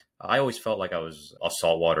I always felt like I was a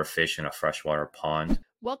saltwater fish in a freshwater pond.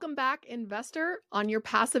 Welcome back, investor, on your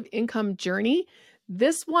passive income journey.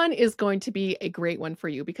 This one is going to be a great one for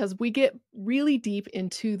you because we get really deep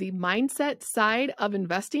into the mindset side of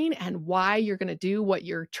investing and why you're going to do what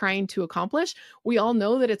you're trying to accomplish. We all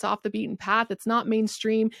know that it's off the beaten path, it's not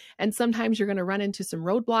mainstream, and sometimes you're going to run into some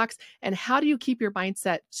roadblocks. And how do you keep your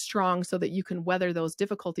mindset strong so that you can weather those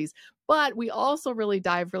difficulties? But we also really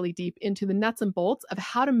dive really deep into the nuts and bolts of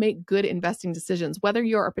how to make good investing decisions, whether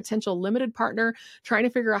you're a potential limited partner trying to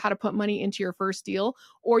figure out how to put money into your first deal,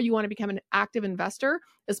 or you want to become an active investor,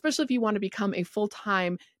 especially if you want to become a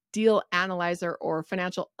full-time deal analyzer or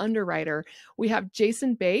financial underwriter. We have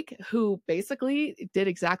Jason Baik, who basically did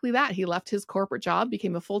exactly that. He left his corporate job,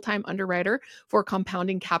 became a full-time underwriter for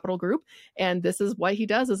Compounding Capital Group. And this is what he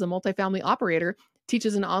does as a multifamily operator.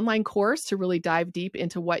 Teaches an online course to really dive deep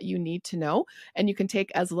into what you need to know. And you can take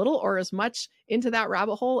as little or as much into that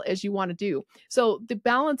rabbit hole as you want to do. So the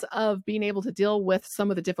balance of being able to deal with some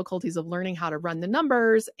of the difficulties of learning how to run the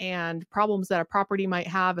numbers and problems that a property might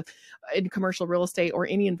have in commercial real estate or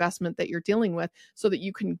any investment that you're dealing with so that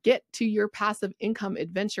you can get to your passive income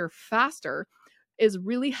adventure faster is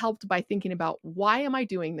really helped by thinking about why am I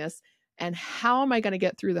doing this? And how am I going to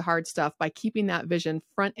get through the hard stuff by keeping that vision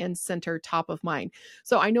front and center, top of mind?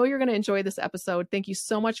 So I know you're going to enjoy this episode. Thank you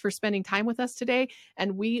so much for spending time with us today.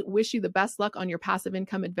 And we wish you the best luck on your passive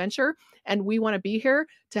income adventure. And we want to be here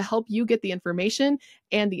to help you get the information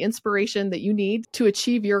and the inspiration that you need to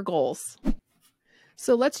achieve your goals.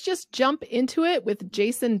 So let's just jump into it with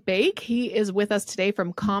Jason Baik. He is with us today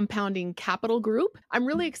from Compounding Capital Group. I'm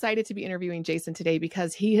really excited to be interviewing Jason today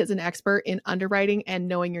because he is an expert in underwriting and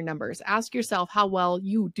knowing your numbers. Ask yourself how well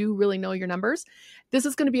you do really know your numbers. This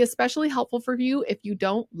is going to be especially helpful for you if you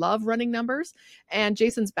don't love running numbers. And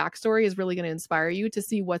Jason's backstory is really going to inspire you to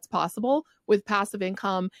see what's possible with passive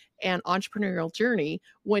income and entrepreneurial journey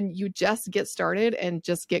when you just get started and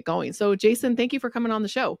just get going. So Jason, thank you for coming on the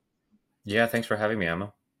show. Yeah, thanks for having me,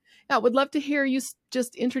 Emma. Yeah, would love to hear you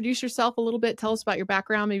just introduce yourself a little bit. Tell us about your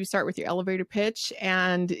background. Maybe start with your elevator pitch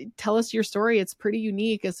and tell us your story. It's pretty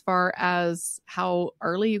unique as far as how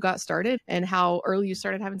early you got started and how early you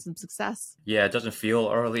started having some success. Yeah, it doesn't feel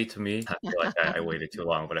early to me. I feel like I waited too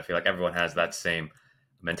long, but I feel like everyone has that same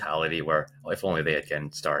mentality where if only they had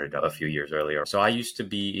gotten started a few years earlier. So I used to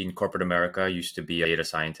be in corporate America. I used to be a data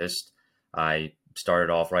scientist. I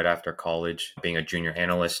started off right after college being a junior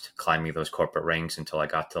analyst, climbing those corporate ranks until I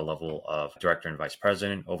got to the level of director and vice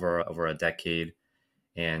president over a decade.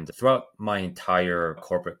 And throughout my entire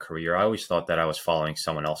corporate career, I always thought that I was following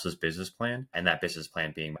someone else's business plan, and that business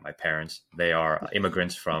plan being my parents. They are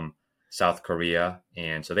immigrants from South Korea,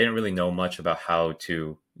 and so they didn't really know much about how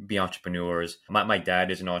to be entrepreneurs. My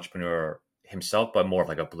dad is an entrepreneur himself, but more of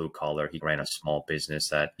like a blue collar. He ran a small business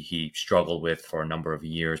that he struggled with for a number of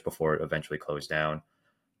years before it eventually closed down.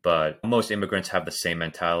 But most immigrants have the same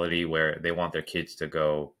mentality where they want their kids to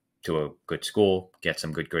go to a good school, get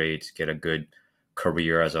some good grades, get a good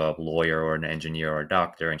career as a lawyer or an engineer or a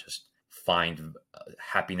doctor, and just find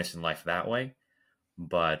happiness in life that way.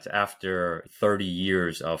 But after 30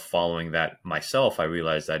 years of following that myself, I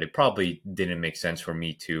realized that it probably didn't make sense for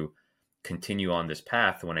me to continue on this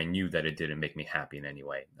path when I knew that it didn't make me happy in any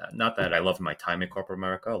way. Not that I loved my time in corporate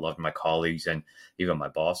America, I loved my colleagues and even my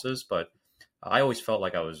bosses, but I always felt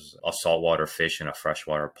like I was a saltwater fish in a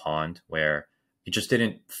freshwater pond where it just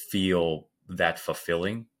didn't feel that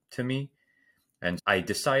fulfilling to me. And I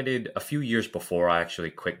decided a few years before I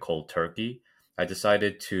actually quit cold turkey, I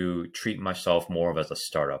decided to treat myself more of as a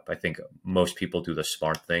startup. I think most people do the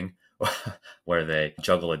smart thing where they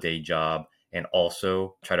juggle a day job and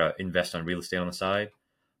also try to invest on real estate on the side.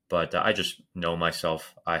 But I just know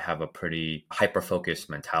myself. I have a pretty hyper-focused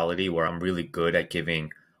mentality where I'm really good at giving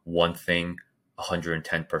one thing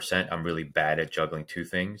 110%. I'm really bad at juggling two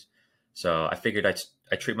things. So I figured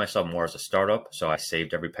I treat myself more as a startup. So I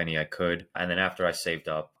saved every penny I could. And then after I saved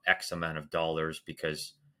up X amount of dollars,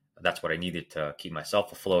 because that's what I needed to keep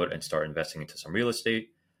myself afloat and start investing into some real estate,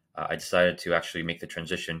 I decided to actually make the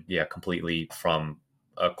transition, completely from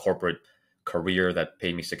a corporate career that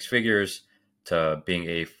paid me six figures to being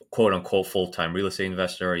a quote unquote full-time real estate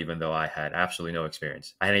investor, even though I had absolutely no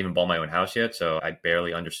experience. I hadn't even bought my own house yet, so I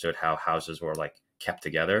barely understood how houses were like kept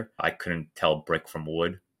together. I couldn't tell brick from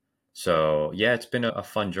wood. So yeah, it's been a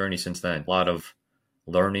fun journey since then. A lot of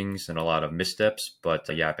learnings and a lot of missteps, but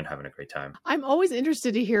I've been having a great time. I'm always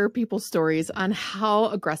interested to hear people's stories on how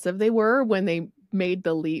aggressive they were when they made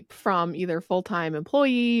the leap from either full-time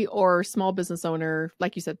employee or small business owner,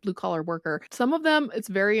 like you said, blue collar worker. Some of them, it's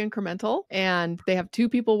very incremental and they have two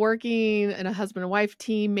people working and a husband and wife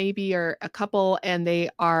team, maybe, or a couple, and they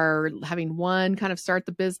are having one kind of start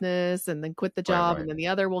the business and then quit the Right, job. right. And then the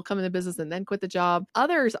other will come in the business and then quit the job.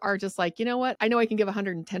 Others are just like, you know what? I know I can give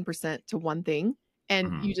 110% to one thing, and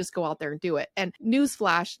Mhm. you just go out there and do it. And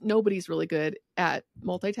newsflash, nobody's really good at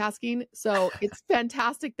multitasking. So it's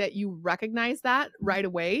fantastic that you recognize that right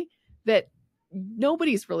away, that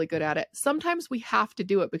nobody's really good at it. Sometimes we have to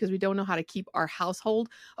do it because we don't know how to keep our household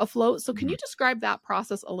afloat. So can you Mhm. describe that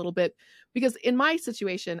process a little bit? Because in my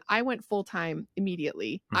situation, I went full time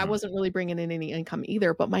immediately. I Mhm. wasn't really bringing in any income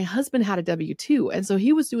either, but my husband had a W-2. And so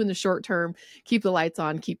he was doing the short term, keep the lights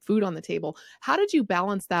on, keep food on the table. How did you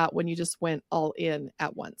balance that when you just went all in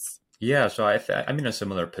at once? Yeah, so I'm in a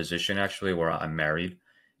similar position actually where I'm married,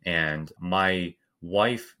 and my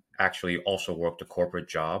wife actually also worked a corporate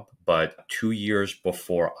job, but 2 years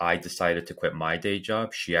before I decided to quit my day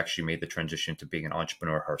job, she actually made the transition to being an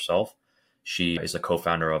entrepreneur herself. She is a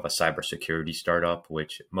co-founder of a cybersecurity startup,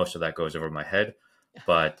 which most of that goes over my head.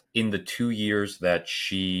 But in the 2 years that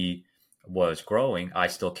she was growing, I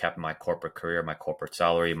still kept my corporate career, my corporate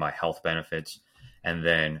salary, my health benefits. And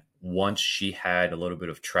then once she had a little bit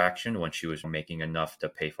of traction, when she was making enough to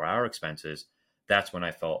pay for our expenses, that's when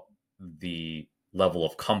I felt the level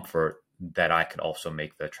of comfort that I could also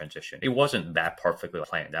make the transition. It wasn't that perfectly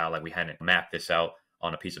planned out. Like we hadn't mapped this out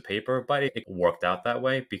on a piece of paper, but it worked out that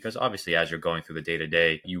way because obviously as you're going through the day to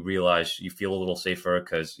day, you realize you feel a little safer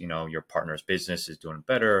because, your partner's business is doing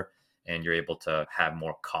better and you're able to have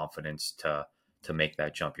more confidence to make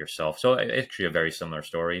that jump yourself. So it's actually a very similar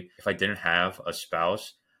story. If I didn't have a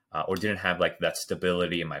spouse or didn't have like that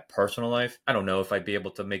stability in my personal life, I don't know if I'd be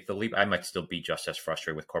able to make the leap. I might still be just as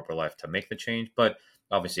frustrated with corporate life to make the change, but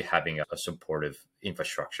obviously having a supportive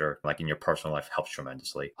infrastructure like in your personal life helps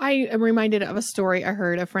tremendously. I am reminded of a story I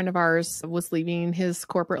heard. A friend of ours was leaving his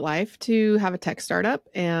corporate life to have a tech startup,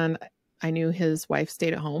 and I knew his wife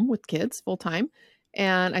stayed at home with kids full time.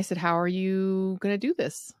 And I said, "How are you going to do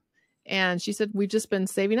this?" And she said, "We've just been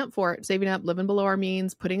saving up for it, saving up, living below our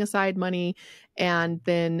means, putting aside money, and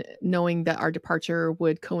then knowing that our departure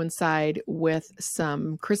would coincide with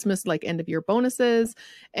some Christmas, like end of year bonuses,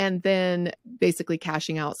 and then basically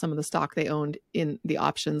cashing out some of the stock they owned in the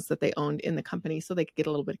options that they owned in the company so they could get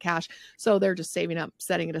a little bit of cash. So they're just saving up,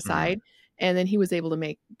 setting it Mhm. aside." And then he was able to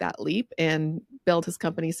make that leap and build his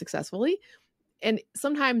company successfully. And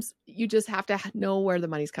sometimes you just have to know where the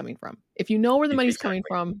money's coming from. If you know where the money's coming Exactly.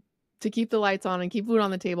 from to keep the lights on and keep food on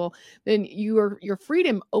the table, then your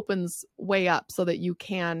freedom opens way up so that you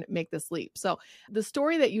can make this leap. So the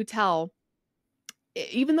story that you tell,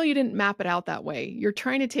 even though you didn't map it out that way, you're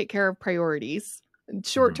trying to take care of priorities, Mhm.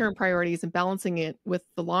 short-term priorities, and balancing it with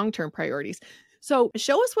the long-term priorities. So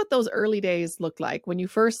show us what those early days looked like when you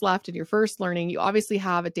first left and you're first learning. You obviously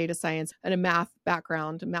have a data science and a math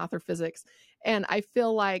background, math or physics. And I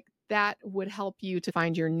feel like that would help you to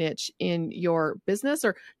find your niche in your business,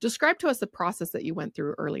 or describe to us the process that you went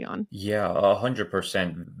through early on. Yeah,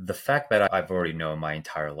 100%. The fact that I've already known my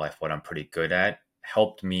entire life what I'm pretty good at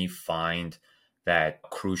helped me find that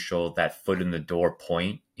crucial, that foot in the door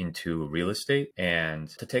point into real estate. And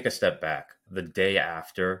to take a step back, the day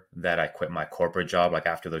after that I quit my corporate job, like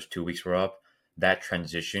after those 2 weeks were up, that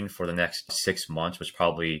transition for the next 6 months was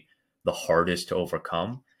probably the hardest to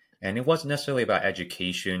overcome. And it wasn't necessarily about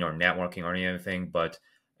education or networking or anything, but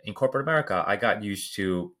in corporate America, I got used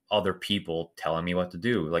to other people telling me what to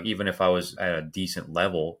do. Like even if I was at a decent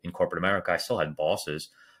level in corporate America, I still had bosses.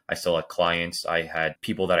 I still had clients. I had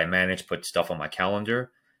people that I managed put stuff on my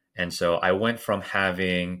calendar. And so I went from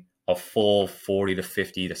having a full 40 to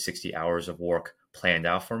 50 to 60 hours of work planned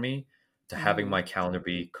out for me to having Mm. my calendar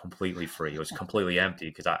be completely free. It was completely empty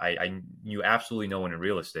because I knew absolutely no one in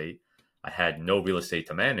real estate. I had no real estate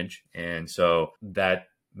to manage. And so that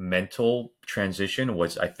mental transition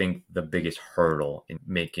was, I think, the biggest hurdle in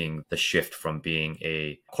making the shift from being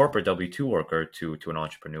a corporate W-2 worker to an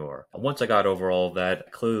entrepreneur. Once I got over all of that, I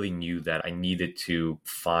clearly knew that I needed to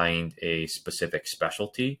find a specific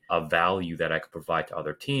specialty, a value that I could provide to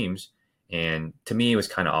other teams. And to me, it was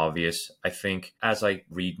kind of obvious. I think as I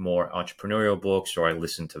read more entrepreneurial books or I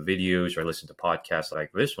listen to videos or I listen to podcasts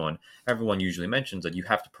like this one, everyone usually mentions that you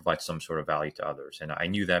have to provide some sort of value to others. And I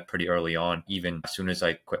knew that pretty early on. Even as soon as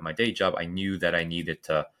I quit my day job, I knew that I needed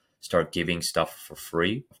to start giving stuff for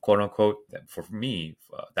free, quote unquote. For me,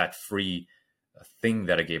 that free thing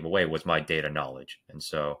that I gave away was my data knowledge. And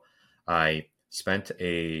so I spent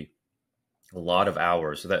a lot of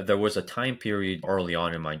hours. So that there was a time period early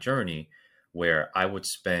on in my journey where I would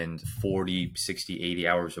spend 40, 60, 80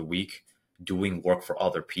 hours a week doing work for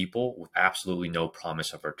other people with absolutely no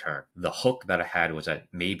promise of return. The hook that I had was that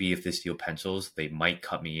maybe if this deal pencils, they might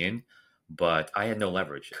cut me in, but I had no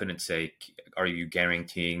leverage. Couldn't say, are you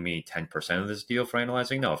guaranteeing me 10% of this deal for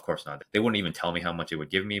analyzing? No, of course not. They wouldn't even tell me how much it would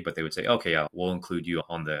give me, but they would say, okay, yeah, we'll include you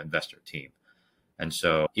on the investor team. And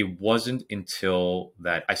so it wasn't until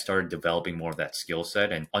that I started developing more of that skill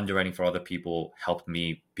set, and underwriting for other people helped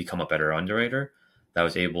me become a better underwriter, that I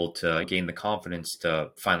was able to gain the confidence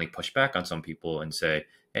to finally push back on some people and say,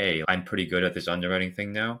 hey, I'm pretty good at this underwriting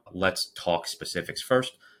thing now. Let's talk specifics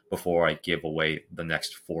first before I give away the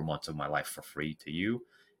next 4 months of my life for free to you.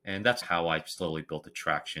 And that's how I slowly built the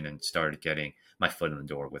traction and started getting my foot in the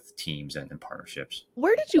door with teams and partnerships.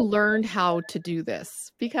 Where did you learn how to do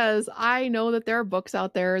this? Because I know that there are books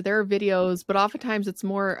out there, there are videos, but oftentimes it's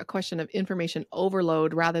more a question of information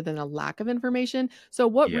overload rather than a lack of information. So,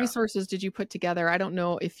 what Yeah. resources did you put together? I don't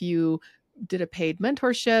know if you did a paid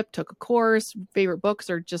mentorship, took a course, favorite books,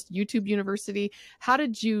 or just YouTube University. How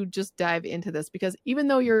did you just dive into this? Because even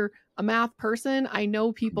though you're a math person, I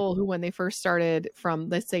know people who, when they first started from,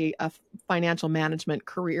 let's say, a financial management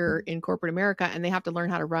career in corporate America, and they have to learn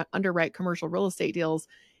how to underwrite commercial real estate deals,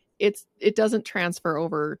 it doesn't transfer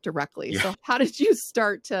over directly. Yeah. So how did you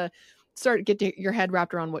get your head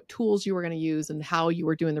wrapped around what tools you were going to use and how you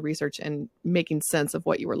were doing the research and making sense of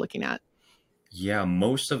what you were looking at? Yeah,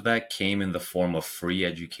 most of that came in the form of free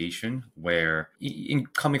education, where in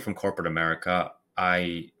coming from corporate America,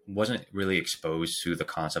 I wasn't really exposed to the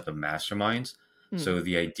concept of masterminds. Hmm. So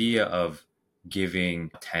the idea of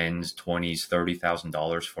giving tens, twenties,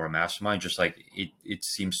 $30,000 for a mastermind, just like it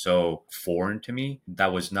seems so foreign to me.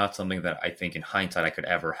 That was not something that I think in hindsight I could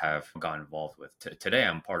ever have gotten involved with. Today,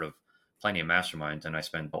 I'm part of plenty of masterminds and I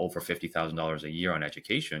spend over $50,000 a year on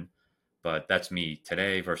education, but that's me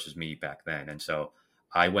today versus me back then. And so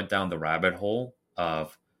I went down the rabbit hole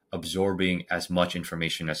of absorbing as much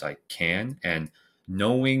information as I can, and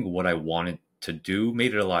knowing what I wanted to do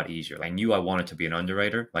made it a lot easier. I knew I wanted to be an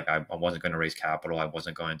underwriter. Like I wasn't going to raise capital. I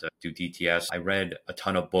wasn't going to do DTS. I read a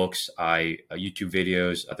ton of books, YouTube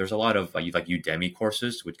videos. There's a lot of like Udemy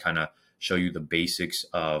courses, which kind of show you the basics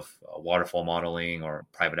of waterfall modeling or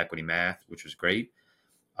private equity math, which was great.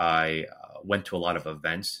 I went to a lot of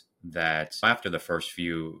events that after the first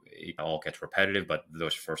few, it all gets repetitive, but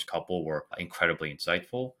those first couple were incredibly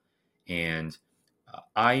insightful. And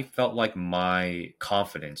I felt like my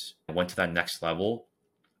confidence went to that next level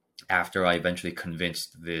after I eventually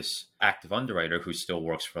convinced this active underwriter who still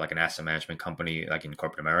works for like an asset management company, like in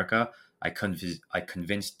corporate America. I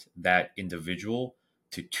convinced that individual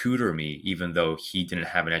to tutor me, even though he didn't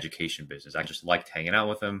have an education business. I just liked hanging out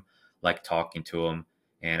with him, liked talking to him.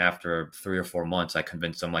 And after 3 or 4 months, I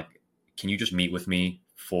convinced him, like, can you just meet with me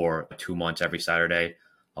for 2 months every Saturday?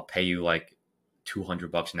 I'll pay you like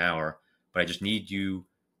 $200 an hour, but I just need you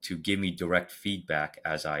to give me direct feedback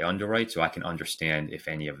as I underwrite so I can understand if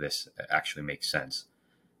any of this actually makes sense.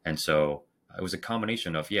 And so it was a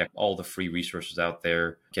combination of, yeah, all the free resources out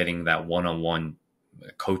there, getting that one on one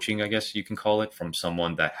coaching, I guess you can call it, from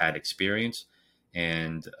someone that had experience.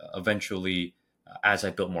 And eventually, as I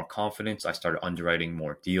built more confidence, I started underwriting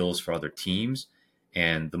more deals for other teams.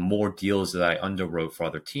 And the more deals that I underwrote for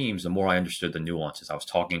other teams, the more I understood the nuances. I was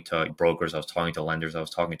talking to brokers, I was talking to lenders, I was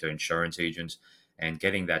talking to insurance agents, and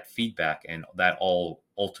getting that feedback. And that all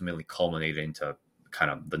ultimately culminated into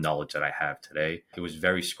kind of the knowledge that I have today. It was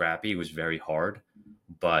very scrappy, it was very hard,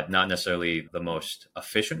 but not necessarily the most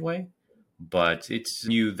efficient way. But it's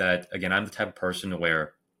new that, again, I'm the type of person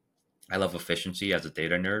where I love efficiency as a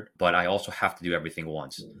data nerd, but I also have to do everything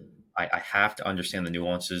once. I have to understand the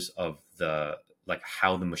nuances of the like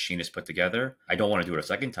how the machine is put together. I don't want to do it a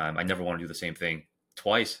second time. I never want to do the same thing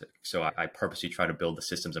twice. So I purposely try to build the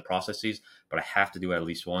systems and processes, but I have to do it at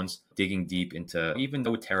least once. Digging deep into, even though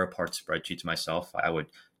I would tear apart spreadsheets myself, I would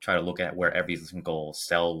try to look at where every single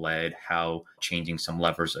cell led, how changing some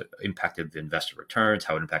levers impacted the investor returns,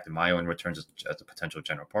 how it impacted my own returns as a potential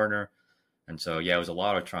general partner. And so, yeah, it was a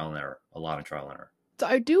lot of trial and error, a lot of trial and error. So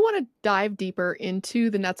I do want to dive deeper into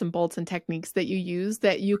the nuts and bolts and techniques that you use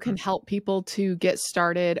that you can Mhm. help people to get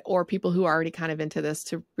started, or people who are already kind of into this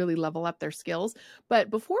to really level up their skills. But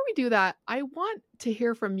before we do that, I want to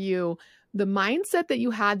hear from you the mindset that you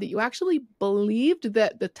had, that you actually believed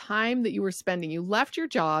that the time that you were spending, you left your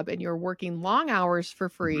job and you're working long hours for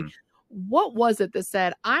free. Mhm. What was it that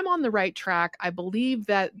said, I'm on the right track? I believe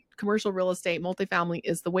that commercial real estate, multifamily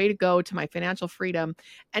is the way to go to my financial freedom,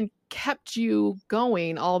 and kept you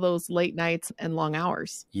going all those late nights and long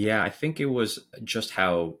hours? Yeah, I think it was just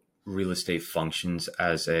how real estate functions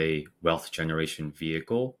as a wealth generation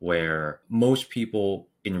vehicle where most people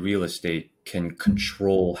in real estate can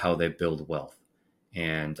control how they build wealth.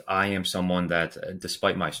 And I am someone that,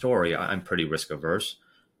 despite my story, I'm pretty risk averse.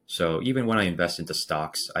 So even when I invest into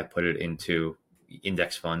stocks, I put it into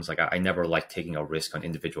index funds. Like I never like taking a risk on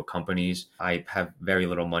individual companies. I have very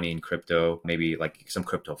little money in crypto, maybe like some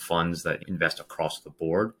crypto funds that invest across the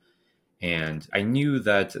board. And I knew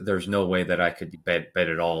that there's no way that I could bet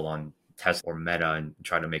it all on Tesla or Meta and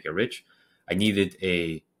try to make it rich. I needed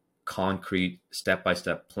a concrete step by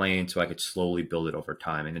step plan so I could slowly build it over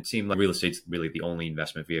time. And it seemed like real estate's really the only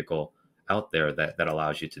investment vehicle out there that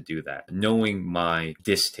allows you to do that. Knowing my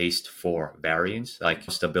distaste for variance, like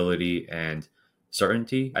stability and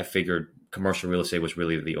certainty, I figured commercial real estate was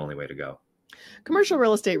really the only way to go. Commercial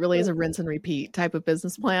real estate really is a rinse and repeat type of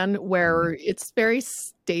business plan where it's very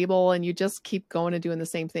stable and you just keep going and doing the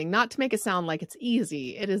same thing. Not to make it sound like it's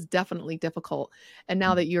easy, it is definitely difficult. And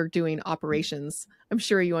now that you're doing operations, I'm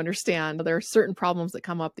sure you understand there are certain problems that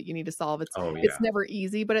come up that you need to solve. Oh, It's yeah. never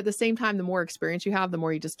easy, but at the same time, the more experience you have, the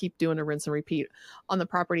more you just keep doing a rinse and repeat on the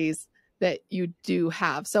properties that you do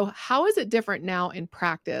have. So how is it different now in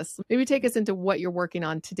practice? Maybe take us into what you're working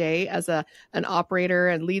on today as an operator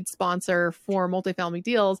and lead sponsor for multifamily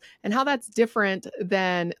deals and how that's different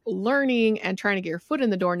than learning and trying to get your foot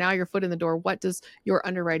in the door. Now your foot in the door, what does your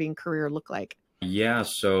underwriting career look like? Yeah,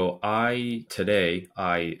 so I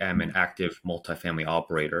am an active multifamily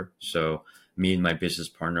operator. So me and my business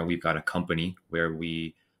partner, we've got a company where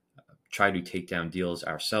we try to take down deals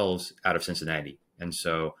ourselves out of Cincinnati. And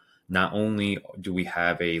so not only do we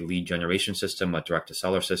have a lead generation system, a direct to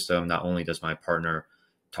seller system, not only does my partner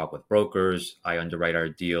talk with brokers, I underwrite our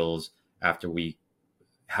deals after we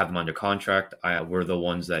have them under contract. We're the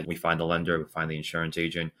ones that we find the lender, we find the insurance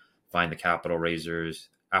agent, find the capital raisers.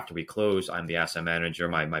 After we close, I'm the asset manager.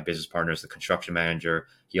 My business partner is the construction manager.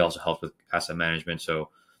 He also helps with asset management.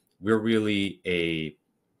 So we're really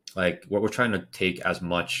we're trying to take as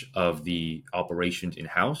much of the operations in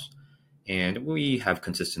house. And we have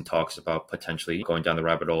consistent talks about potentially going down the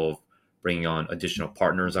rabbit hole of bringing on additional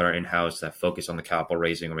partners that are in house that focus on the capital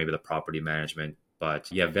raising or maybe the property management.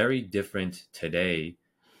 But yeah, very different today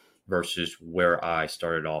versus where I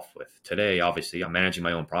started off with. Today, obviously, I'm managing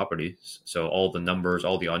my own properties. So all the numbers,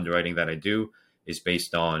 all the underwriting that I do is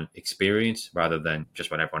based on experience rather than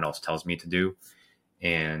just what everyone else tells me to do.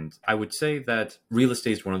 And I would say that real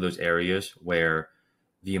estate is one of those areas where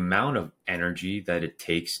the amount of energy that it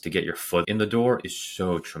takes to get your foot in the door is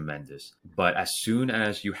so tremendous. But as soon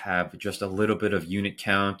as you have just a little bit of unit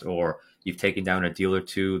count or you've taken down a deal or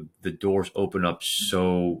two, the doors open up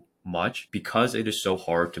so much because it is so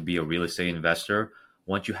hard to be a real estate investor.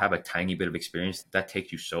 Once you have a tiny bit of experience, that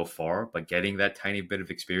takes you so far. But getting that tiny bit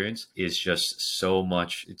of experience is just so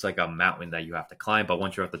much. It's like a mountain that you have to climb. But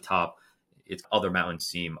once you're at the top, it's other mountains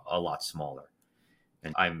seem a lot smaller.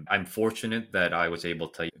 And I'm fortunate that I was able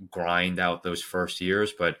to grind out those first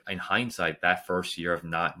years. But in hindsight, that first year of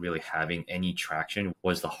not really having any traction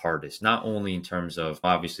was the hardest, not only in terms of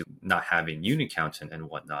obviously not having unit counts and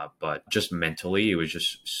whatnot, but just mentally, it was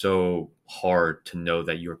just so hard to know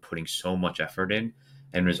that you're putting so much effort in.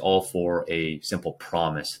 And it was all for a simple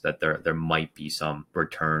promise that there might be some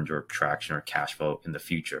returns or traction or cash flow in the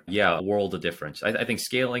future. Yeah, a world of difference. I think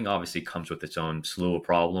scaling obviously comes with its own slew of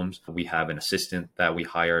problems. We have an assistant that we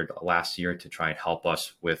hired last year to try and help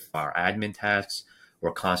us with our admin tasks.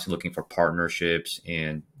 We're constantly looking for partnerships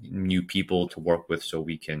and new people to work with so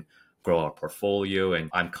we can grow our portfolio. And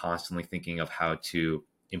I'm constantly thinking of how to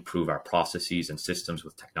improve our processes and systems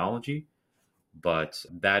with technology. But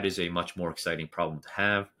that is a much more exciting problem to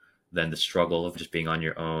have than the struggle of just being on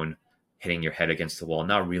your own, hitting your head against the wall,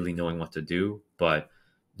 not really knowing what to do, but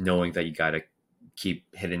knowing that you got to keep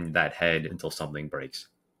hitting that head until something breaks.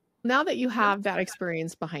 Now that you have that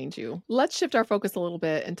experience behind you, let's shift our focus a little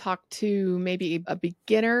bit and talk to maybe a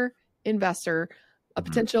beginner investor, a Mhm.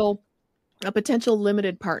 potential a potential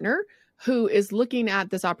limited partner who is looking at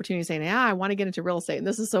this opportunity saying, yeah, I want to get into real estate. And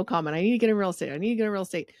this is so common. I need to get in real estate. I need to get in real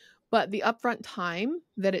estate. But the upfront time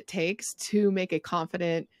that it takes to make a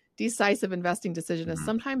confident, decisive investing decision is Mhm.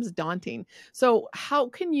 sometimes daunting. So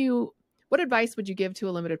what advice would you give to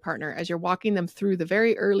a limited partner as you're walking them through the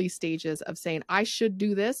very early stages of saying, I should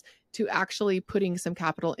do this to actually putting some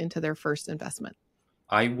capital into their first investment?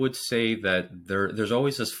 I would say that there's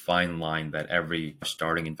always this fine line that every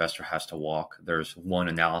starting investor has to walk. There's one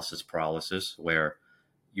analysis paralysis where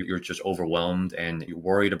you're just overwhelmed and you're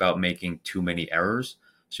worried about making too many errors,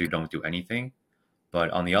 so you don't do anything. But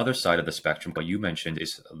on the other side of the spectrum, what you mentioned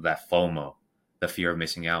is that FOMO, the fear of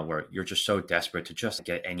missing out, where you're just so desperate to just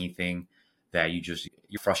get anything that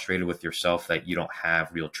you're frustrated with yourself that you don't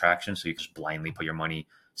have real traction. So you just blindly put your money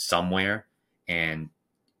somewhere, and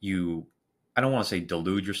you, I don't want to say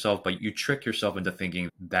delude yourself, but you trick yourself into thinking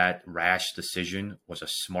that rash decision was a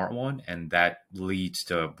smart one. And that leads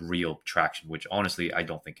to real traction, which honestly, I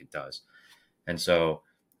don't think it does. And so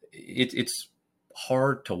it's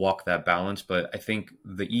hard to walk that balance, but I think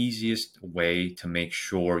the easiest way to make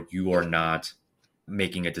sure you are not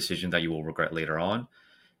making a decision that you will regret later on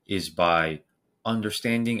is by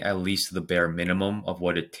understanding at least the bare minimum of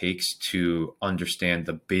what it takes to understand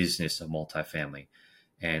the business of multifamily.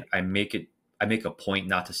 And I make a point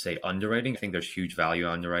not to say underwriting. I think there's huge value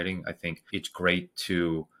in underwriting. I think it's great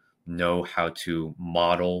to know how to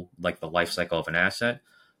model like the life cycle of an asset,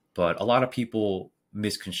 but a lot of people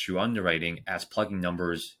misconstrue underwriting as plugging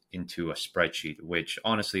numbers into a spreadsheet, which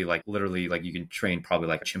honestly, like literally, like you can train probably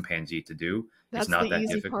like a chimpanzee to do. It's That's the not that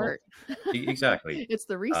easy difficult. part. Exactly. It's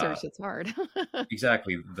the Uh, research that's hard.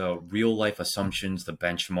 exactly. The real life assumptions, the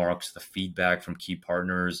benchmarks, the feedback from key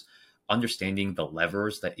partners, understanding the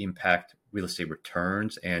levers that impact real estate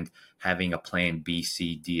returns, and having a plan B,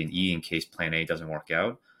 C, D, and E in case plan A doesn't work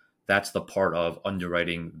out. That's the part of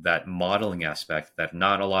underwriting, that modeling aspect that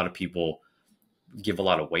not a lot of people give a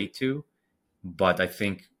lot of weight to. But I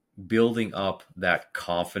think building up that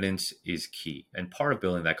confidence is key. And part of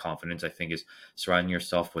building that confidence, I think, is surrounding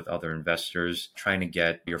yourself with other investors, trying to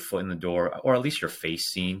get your foot in the door, or at least your face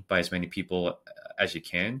seen by as many people as you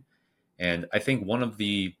can. And I think one of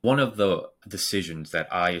the decisions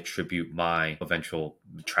that I attribute my eventual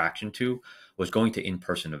traction to was going to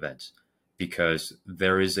in-person events, because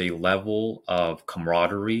there is a level of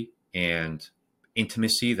camaraderie and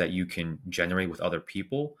intimacy that you can generate with other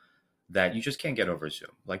people that you just can't get over Zoom.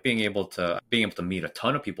 Like being able to meet a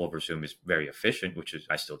ton of people over Zoom is very efficient, which is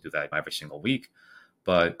I still do that every single week.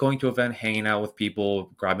 But going to an event, hanging out with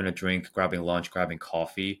people, grabbing a drink, grabbing lunch, grabbing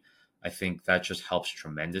coffee, I think that just helps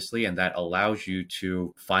tremendously. And that allows you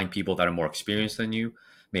to find people that are more experienced than you.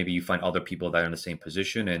 Maybe you find other people that are in the same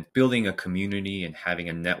position, and building a community and having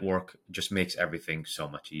a network just makes everything so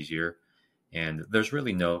much easier. And there's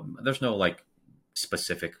no like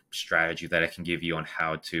specific strategy that I can give you on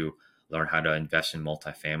how to learn how to invest in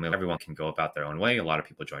multifamily. Everyone can go about their own way. A lot of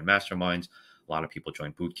people join masterminds. A lot of people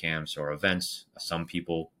join boot camps or events. Some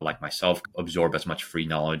people, like myself, absorb as much free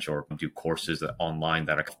knowledge or do courses online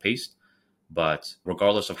that are paced. But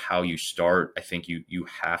regardless of how you start, I think you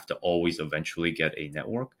have to always eventually get a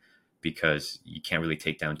network, because you can't really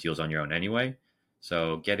take down deals on your own anyway.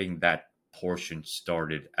 So getting that portion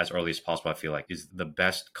started as early as possible, I feel like, is the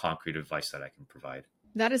best concrete advice that I can provide.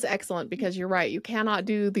 That is excellent because you're right. You cannot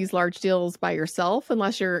do these large deals by yourself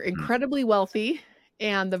unless you're Mhm. incredibly wealthy.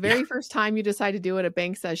 And the Yeah, very first time you decide to do it, a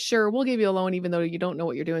bank says, sure, we'll give you a loan, even though you don't know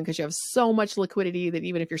what you're doing because you have so much liquidity that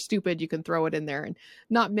even if you're stupid, you can throw it in there. And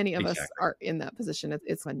not many of us exactly. are in that position.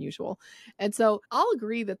 It's unusual. And so I'll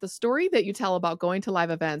agree that the story that you tell about going to live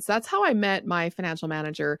events, that's how I met my financial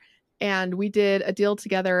manager. And we did a deal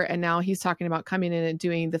together. And now he's talking about coming in and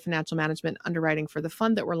doing the financial management underwriting for the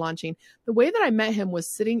fund that we're launching. The way that I met him was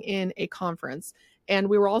sitting in a conference, and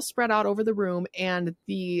we were all spread out over the room, and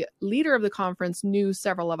the leader of the conference knew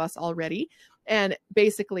several of us already and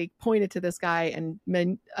basically pointed to this guy and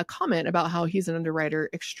made a comment about how he's an underwriter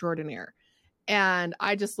extraordinaire. And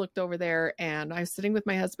I just looked over there, and I was sitting with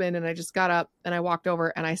my husband, and I just got up and I walked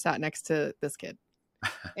over and I sat next to this kid.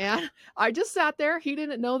 And I just sat there. He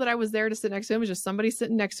didn't know that I was there to sit next to him. It was just somebody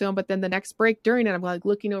sitting next to him. But then the next break during it, I'm like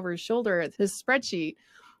looking over his shoulder at his spreadsheet.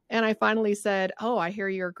 And I finally said, oh, I hear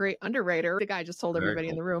you're a great underwriter. The guy just told Very everybody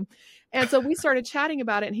in cool. the room. And so we started chatting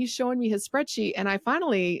about it, and he's showing me his spreadsheet. And I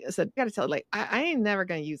finally said, got to tell you, like, I ain't never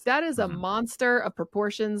going to use that. Is a Mhm. monster of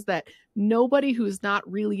proportions that nobody who's not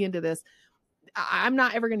really into this, I'm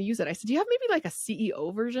not ever going to use it. I said, do you have maybe like a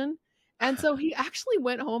CEO version? And so he actually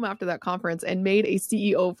went home after that conference and made a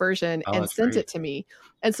CEO version Oh, and that's sent great. it to me.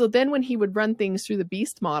 And so then when he would run things through the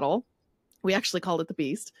Beast model, we actually called it the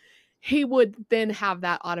Beast, he would then have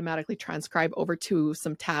that automatically transcribe over to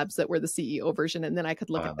some tabs that were the CEO version. And then I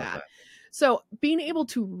could Oh, look I at love that. that. So being able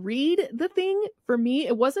to read the thing, for me,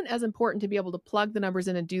 it wasn't as important to be able to plug the numbers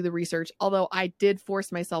in and do the research, although I did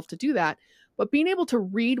force myself to do that. But being able to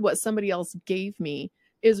read what somebody else gave me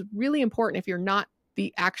is really important if you're not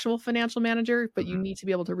the actual financial manager, but you Mhm. need to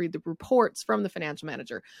be able to read the reports from the financial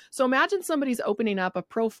manager. So imagine somebody's opening up a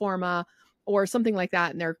pro forma or something like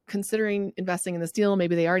that, and they're considering investing in this deal.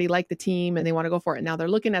 Maybe they already like the team and they want to go for it. Now they're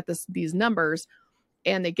looking at these numbers,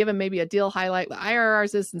 and they give them maybe a deal highlight. The IRR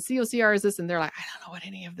is this and COCR is this, and they're like, I don't know what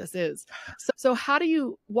any of this is. So how do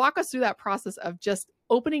you walk us through that process of just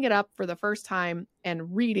opening it up for the first time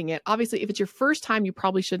and reading it? Obviously, if it's your first time, you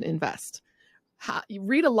probably shouldn't invest. You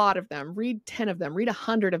read a lot of them, read 10 of them, read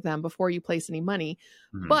 100 of them before you place any money.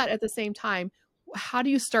 Mhm. But at the same time, how do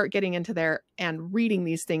you start getting into there and reading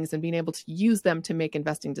these things and being able to use them to make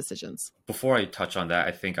investing decisions? Before I touch on that,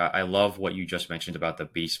 I think I love what you just mentioned about the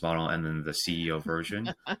base model and then the CEO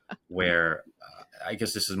version, where I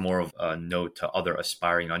guess this is more of a note to other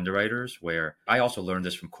aspiring underwriters, where I also learned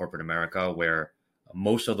this from corporate America, where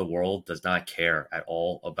most of the world does not care at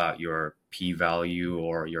all about your p value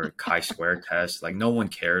or your chi-square test. Like no one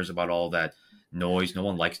cares about all that noise. No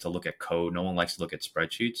one likes to look at code. No one likes to look at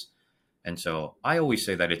spreadsheets. And so I always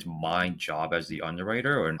say that it's my job as the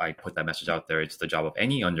underwriter, and I put that message out there. It's the job of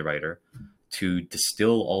any underwriter to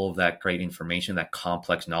distill all of that great information, that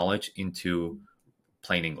complex knowledge into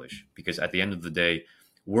plain English. Because at the end of the day,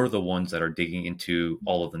 we're the ones that are digging into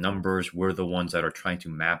all of the numbers. We're the ones that are trying to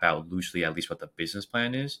map out loosely at least what the business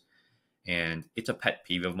plan is. And it's a pet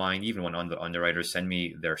peeve of mine, even when the underwriters send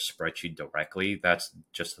me their spreadsheet directly. That's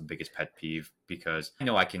just the biggest pet peeve because I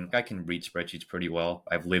know I can read spreadsheets pretty well.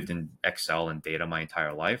 I've lived in Excel and data my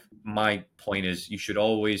entire life. My point is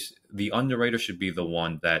the underwriter should be the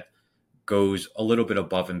one that goes a little bit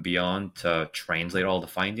above and beyond to translate all the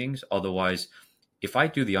findings. Otherwise, if I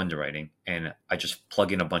do the underwriting and I just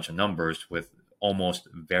plug in a bunch of numbers with almost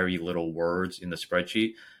very little words in the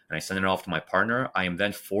spreadsheet and I send it off to my partner, I am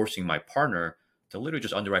then forcing my partner to literally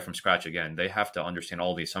just underwrite from scratch again. They have to understand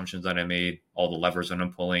all the assumptions that I made, all the levers that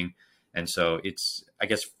I'm pulling. And so I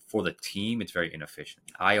guess for the team, it's very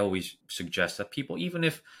inefficient. I always suggest that people, even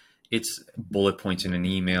if it's bullet points in an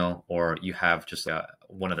email or you have just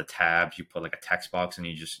one of the tabs, you put like a text box and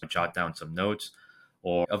you just jot down some notes,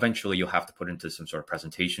 or eventually you'll have to put into some sort of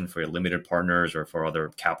presentation for your limited partners or for other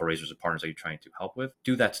capital raisers or partners that you're trying to help with.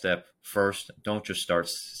 Do that step first. Don't just start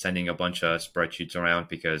sending a bunch of spreadsheets around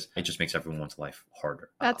because it just makes everyone's life harder.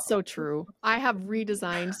 That's so true. I have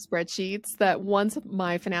redesigned spreadsheets that once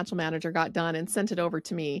my financial manager got done and sent it over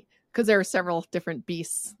to me because there are several different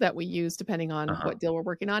beasts that we use depending on Uh-huh. what deal we're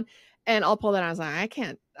working on. And I'll pull that out. I was like,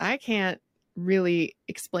 I can't really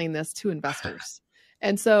explain this to investors.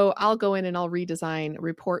 And so I'll go in and I'll redesign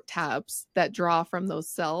report tabs that draw from those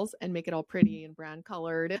cells and make it all pretty and brand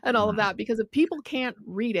colored and all of Mhm. that. Because if people can't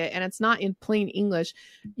read it and it's not in plain English,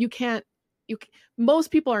 you can't you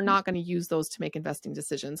most people are not going to use those to make investing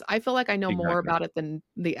decisions. I feel like I know more Exactly. about it than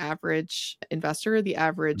the average investor, the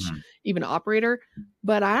average Mhm. even operator,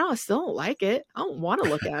 but still don't like it. I don't want to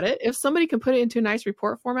look at it. If somebody can put it into a nice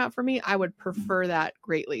report format for me, I would prefer that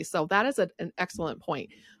greatly. So that is an excellent point.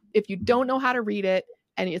 If you don't know how to read it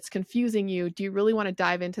and it's confusing you, do you really want to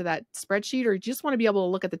dive into that spreadsheet or do you just want to be able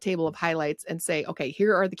to look at the table of highlights and say, okay,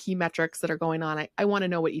 here are the key metrics that are going on. I want to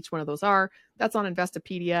know what each one of those are. That's on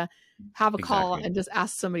Investopedia. Have a call Exactly. and just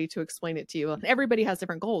ask somebody to explain it to you. And everybody has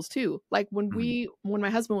different goals too. Like Mhm. when my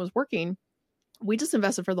husband was working, we just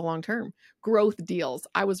invested for the long term growth deals.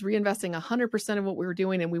 I was reinvesting 100% of what we were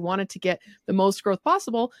doing, and we wanted to get the most growth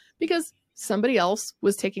possible because somebody else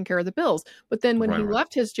was taking care of the bills. But then when Right, he right.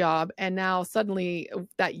 left his job, and now suddenly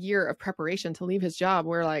that year of preparation to leave his job,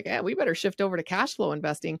 we're like, we better shift over to cash flow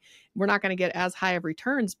investing. We're not going to get as high of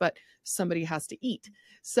returns, but somebody has to eat.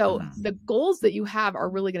 So Mhm. the goals that you have are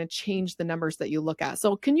really going to change the numbers that you look at.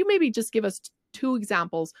 So can you maybe just give us two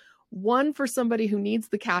examples, one for somebody who needs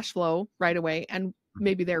the cash flow right away and Mhm.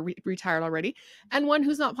 maybe they're retired already, and one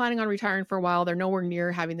who's not planning on retiring for a while, they're nowhere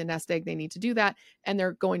near having the nest egg they need to do that, and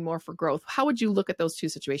they're going more for growth? How would you look at those two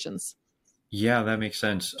situations? Yeah, that makes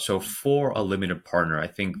sense. So for a limited partner, I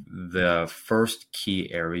think the first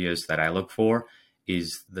key areas that I look for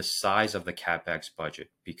is the size of the CapEx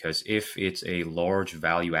budget. Because if it's a large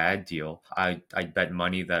value add deal, I bet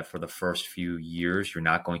money that for the first few years, you're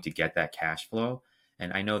not going to get that cash flow.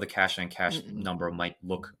 And I know the cash on cash Mm-mm. number might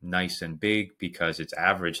look nice and big because it's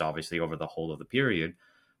averaged obviously over the whole of the period.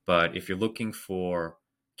 But if you're looking for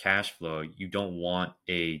cash flow, you don't want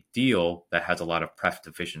a deal that has a lot of pref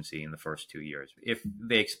deficiency in the first 2 years. If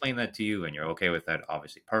they explain that to you and you're okay with that,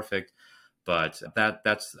 obviously perfect. But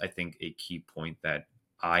that's I think a key point that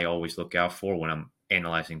I always look out for when I'm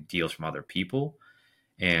analyzing deals from other people.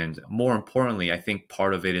 And more importantly, I think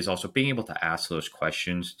part of it is also being able to ask those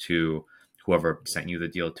questions to whoever sent you the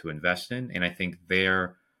deal to invest in. And I think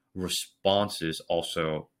their responses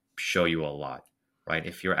also show you a lot, right?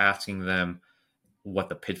 If you're asking them, what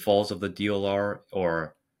the pitfalls of the deal are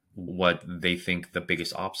or what they think the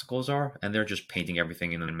biggest obstacles are, and they're just painting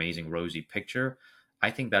everything in an amazing rosy picture,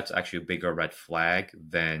 I think that's actually a bigger red flag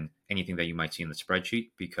than anything that you might see in the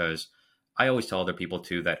spreadsheet. Because I always tell other people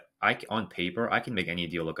too that on paper I can make any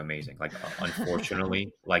deal look amazing. Like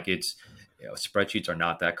unfortunately, like spreadsheets are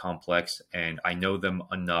not that complex, and I know them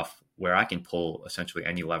enough where I can pull essentially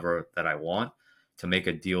any lever that I want. to make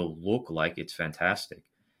a deal look like it's fantastic.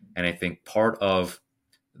 And I think part of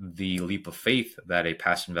the leap of faith that a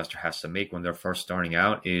passive investor has to make when they're first starting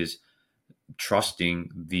out is trusting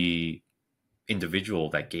the individual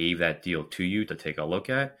that gave that deal to you to take a look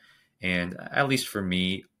at. And at least for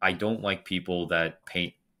me, I don't like people that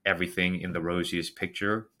paint everything in the rosiest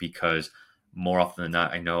picture, because more often than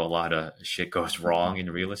not, I know a lot of shit goes wrong in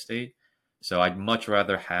real estate. So I'd much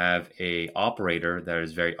rather have a operator that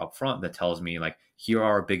is very upfront, that tells me like, here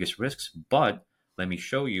are our biggest risks, but let me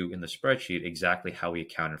show you in the spreadsheet exactly how we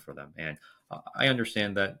accounted for them. And I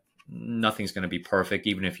understand that nothing's going to be perfect,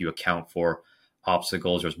 even if you account for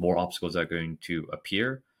obstacles. There's more obstacles that are going to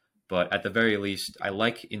appear. But at the very least, I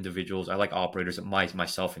like individuals, I like operators,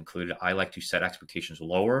 myself included. I like to set expectations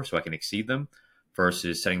lower so I can exceed them,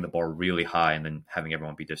 versus setting the bar really high and then having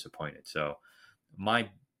everyone be disappointed. So my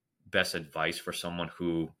best advice for someone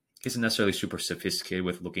who isn't necessarily super sophisticated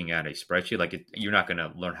with looking at a spreadsheet, like you're not going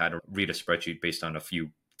to learn how to read a spreadsheet based on a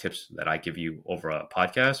few tips that I give you over a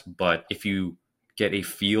podcast. But if you get a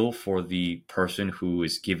feel for the person who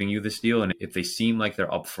is giving you this deal, and if they seem like they're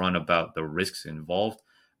upfront about the risks involved,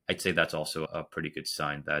 I'd say that's also a pretty good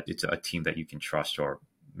sign that it's a team that you can trust, or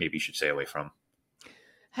maybe you should stay away from.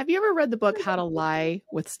 Have you ever read the book How to Lie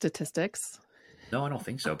with Statistics? No, I don't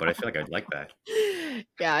think so, but I feel like I'd like that.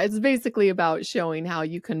 Yeah, it's basically about showing how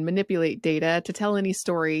you can manipulate data to tell any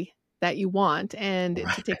story that you want, and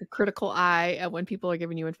to take a critical eye at when people are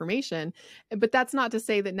giving you information. But that's not to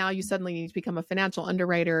say that now you suddenly need to become a financial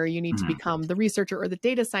underwriter, or you need to Mhm. become the researcher or the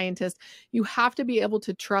data scientist. You have to be able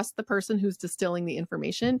to trust the person who's distilling the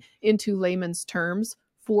information into layman's terms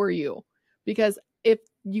for you. Because if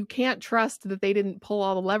you can't trust that they didn't pull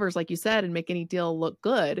all the levers, like you said, and make any deal look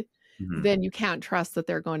good, Mhm. then you can't trust that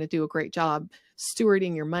they're going to do a great job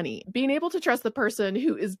stewarding your money. Being able to trust the person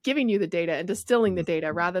who is giving you the data and distilling the Mhm.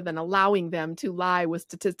 data, rather than allowing them to lie with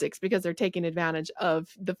statistics because they're taking advantage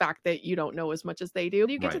of the fact that you don't know as much as they do.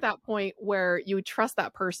 You get to Right. that point where you trust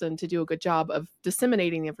that person to do a good job of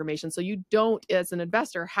disseminating the information, so you don't, as an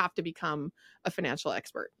investor, have to become a financial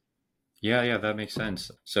expert. Yeah, yeah, that makes sense.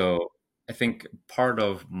 So I think part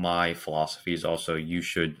of my philosophy is also you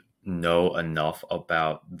should know enough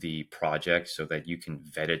about the project so that you can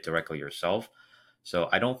vet it directly yourself. So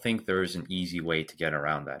I don't think there's an easy way to get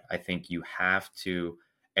around that. I think you have to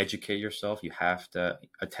educate yourself. You have to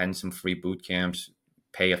attend some free boot camps,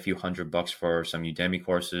 pay a few $100 for some Udemy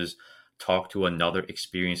courses, talk to another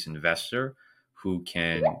experienced investor who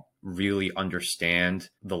can really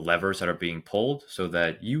understand the levers that are being pulled, so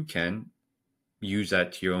that you can use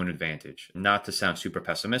that to your own advantage. Not to sound super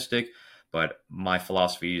pessimistic, but my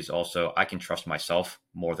philosophy is also I can trust myself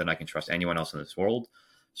more than I can trust anyone else in this world.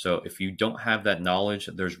 So if you don't have that knowledge,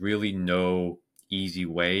 there's really no easy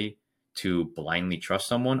way to blindly trust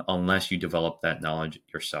someone unless you develop that knowledge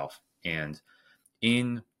yourself. And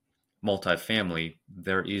in multifamily,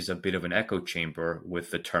 there is a bit of an echo chamber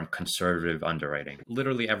with the term conservative underwriting.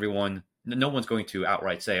 Literally everyone, no one's going to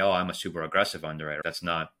outright say, oh, I'm a super aggressive underwriter. That's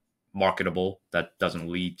not marketable. That doesn't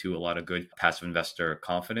lead to a lot of good passive investor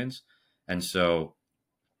confidence. And so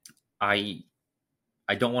I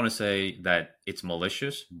I don't want to say that it's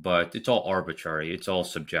malicious, but it's all arbitrary. It's all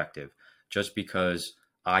subjective. Just because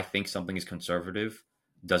I think something is conservative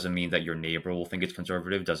doesn't mean that your neighbor will think it's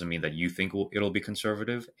conservative, doesn't mean that you think it'll be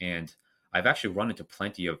conservative. And I've actually run into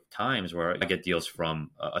plenty of times where I get deals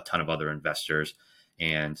from a ton of other investors,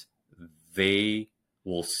 and they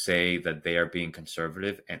will say that they are being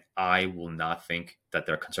conservative, and I will not think that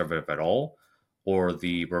they're conservative at all. Or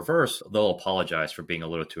the reverse, they'll apologize for being a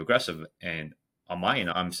little too aggressive. And on my end,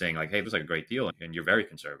 I'm saying like, hey, this is like a great deal, and you're very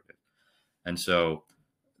conservative. And so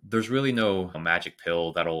there's really no magic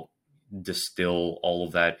pill that'll distill all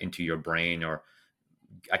of that into your brain, or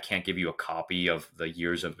I can't give you a copy of the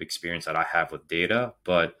years of experience that I have with data,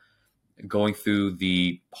 but going through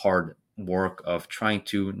the hard work of trying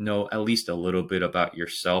to know at least a little bit about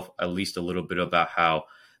yourself, at least a little bit about how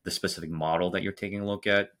the specific model that you're taking a look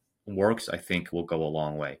at works, I think will go a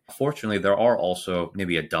long way. Fortunately, there are also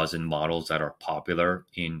maybe a dozen models that are popular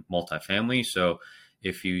in multifamily. So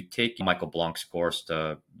if you take Michael Blanc's course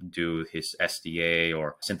to do his SDA,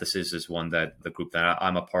 or synthesis is one that the group that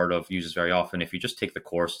I'm a part of uses very often. If you just take the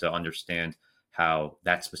course to understand how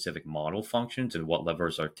that specific model functions and what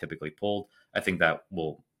levers are typically pulled, I think that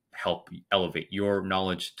will help elevate your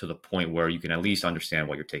knowledge to the point where you can at least understand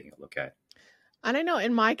what you're taking a look at. And I know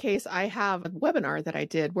in my case, I have a webinar that I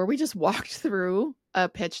did where we just walked through a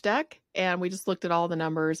pitch deck, and we just looked at all the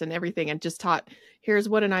numbers and everything, and just taught, here's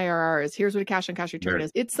what an IRR is, here's what a cash on cash return Very,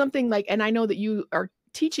 is. It's something like, and I know that you are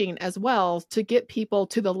teaching as well to get people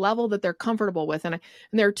to the level that they're comfortable with. And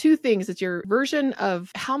there are two things. It's your version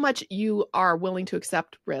of how much you are willing to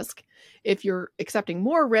accept risk. If you're accepting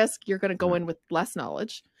more risk, you're going to go in with less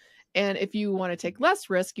knowledge. And if you want to take less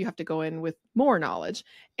risk, you have to go in with more knowledge.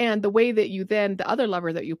 And the way that you then, the other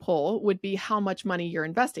lever that you pull would be how much money you're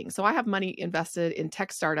investing. So I have money invested in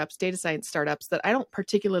tech startups, data science startups that I don't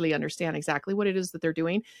particularly understand exactly what it is that they're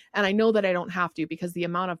doing. And I know that I don't have to, because the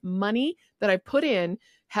amount of money that I put in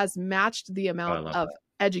has matched the Oh, I amount love of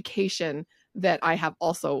that. education that I have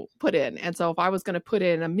also put in. And so if I was going to put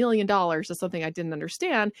in $1 million to something I didn't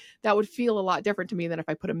understand, that would feel a lot different to me than if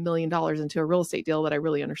I put $1 million into a real estate deal that I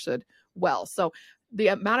really understood well. So the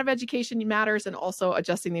amount of education matters, and also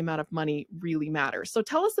adjusting the amount of money really matters. So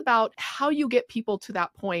tell us about how you get people to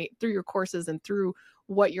that point through your courses and through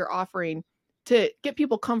what you're offering to get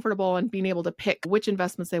people comfortable and being able to pick which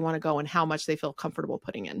investments they want to go and how much they feel comfortable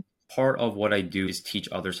putting in. Part of what I do is teach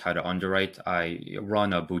others how to underwrite. I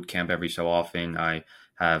run a boot camp every so often. I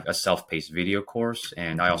have a self-paced video course,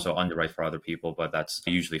 and I also underwrite for other people, but that's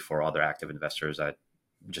usually for other active investors that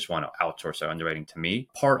just want to outsource their underwriting to me.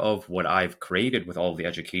 Part of what I've created with all of the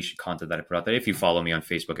education content that I put out there, if you follow me on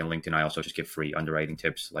Facebook and LinkedIn, I also just give free underwriting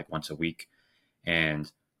tips like once a week. And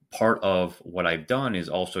part of what I've done is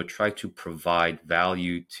also try to provide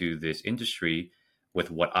value to this industry with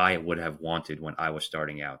what I would have wanted when I was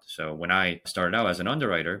starting out. So when I started out as an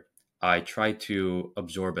underwriter, I tried to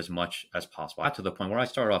absorb as much as possible. I got to the point where I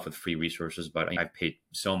started off with free resources, but I paid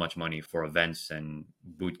so much money for events and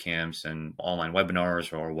boot camps and online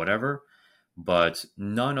webinars or whatever. But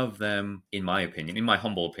none of them, in my opinion, in my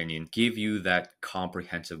humble opinion, give you that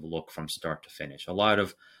comprehensive look from start to finish. A lot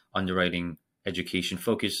of underwriting education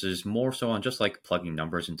focuses more so on just like plugging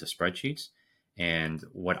numbers into spreadsheets. And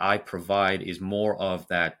what I provide is more of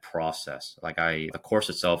that process. The course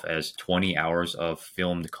itself has 20 hours of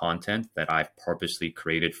filmed content that I've purposely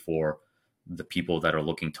created for the people that are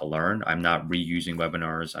looking to learn. I'm not reusing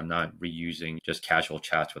webinars. I'm not reusing just casual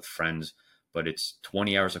chats with friends, but it's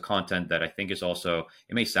 20 hours of content that I think is also,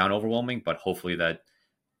 it may sound overwhelming, but hopefully that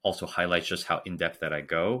also highlights just how in depth that I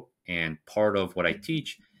go. And part of what I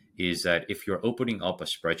teach is that if you're opening up a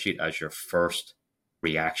spreadsheet as your first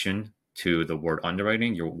reaction to the word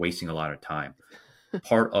underwriting, you're wasting a lot of time.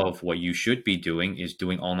 Part of what you should be doing is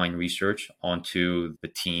doing online research onto the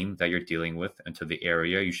team that you're dealing with and to the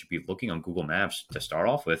area. You should be looking on Google Maps to start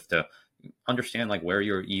off with to understand like where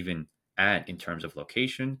you're even at in terms of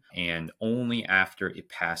location. And only after it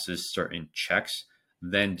passes certain checks,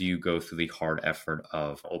 then do you go through the hard effort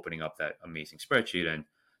of opening up that amazing spreadsheet and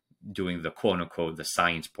doing the quote unquote the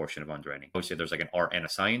science portion of underwriting. I always say there's like an art and a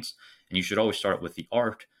science, and you should always start with the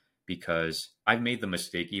art, because I've made the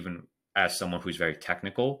mistake, even as someone who's very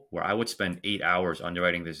technical, where I would spend 8 hours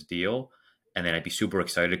underwriting this deal, and then I'd be super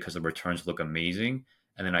excited because the returns look amazing.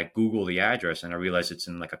 And then I Google the address and I realize it's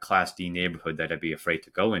in like a Class D neighborhood that I'd be afraid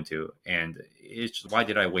to go into. And it's just, why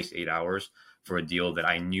did I waste 8 hours for a deal that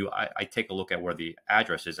I knew I take a look at where the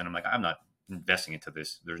address is and I'm like, I'm not investing into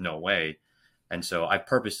this. There's no way. And so I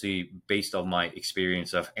purposely, based on my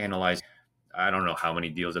experience of analyzing, I don't know how many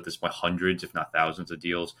deals at this point, hundreds, if not thousands of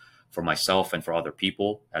deals for myself and for other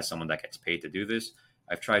people, as someone that gets paid to do this,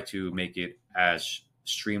 I've tried to make it as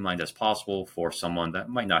streamlined as possible for someone that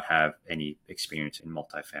might not have any experience in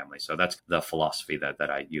multifamily. So that's the philosophy that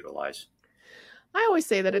I utilize. I always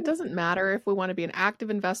say that it doesn't matter if we want to be an active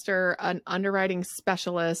investor, an underwriting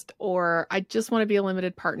specialist, or I just want to be a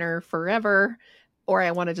limited partner forever, or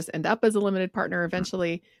I want to just end up as a limited partner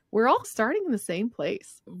eventually. We're all starting in the same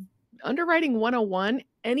place. Underwriting 101,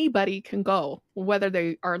 anybody can go, whether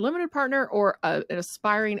they are a limited partner or an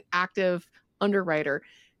aspiring active underwriter.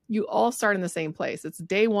 You all start in the same place. It's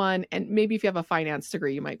day one. And maybe if you have a finance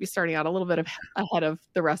degree, you might be starting out a little bit ahead of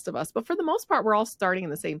the rest of us. But for the most part, we're all starting in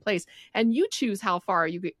the same place. And you choose how far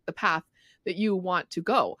you get the path that you want to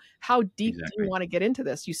go. How deep do you Exactly. want to get into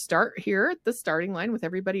this? You start here at the starting line with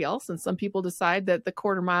everybody else. And some people decide that the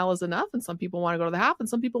quarter mile is enough. And some people want to go to the half. And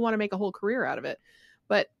some people want to make a whole career out of it.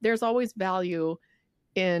 But there's always value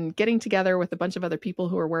in getting together with a bunch of other people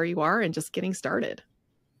who are where you are and just getting started.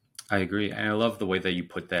 I agree. And I love the way that you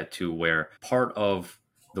put that too, where part of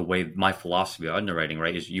the way my philosophy of underwriting,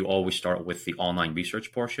 right, is you always start with the online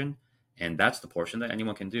research portion. And that's the portion that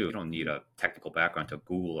anyone can do. You don't need a technical background to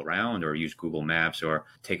Google around or use Google Maps or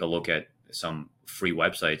take a look at some free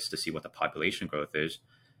websites to see what the population growth is.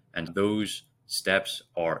 And those steps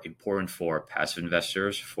are important for passive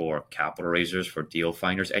investors, for capital raisers, for deal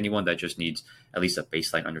finders, anyone that just needs at least a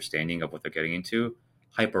baseline understanding of what they're getting into.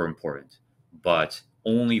 Hyper important. But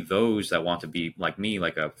only those that want to be like me,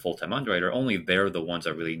 like a full-time underwriter, only they're the ones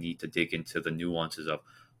that really need to dig into the nuances of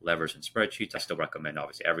levers and spreadsheets. I still recommend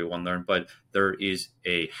obviously everyone learn, but there is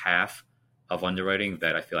a half of underwriting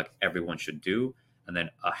that I feel like everyone should do, and then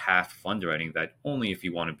a half of underwriting that only if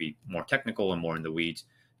you want to be more technical and more in the weeds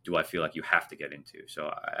do I feel like you have to get into.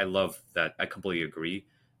 So I love that. I completely agree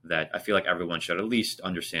that I feel like everyone should at least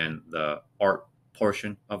understand the art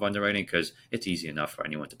portion of underwriting because it's easy enough for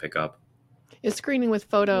anyone to pick up. Is screening with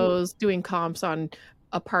photos, doing comps on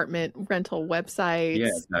apartment rental Yeah, websites.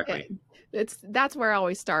 exactly. That's where I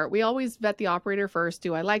always start. We always vet the operator first.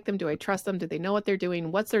 Do I like them? Do I trust them? Do they know what they're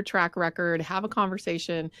doing? What's their track record? Have a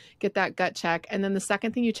conversation, get that gut check. And then the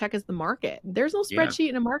second thing you check is the market. There's no Yeah. spreadsheet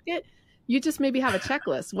in a market. You just maybe have a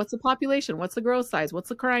checklist. What's the population? What's the growth size? What's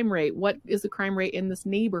the crime rate? What is the crime rate in this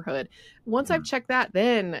neighborhood? Once I've Mm. checked that,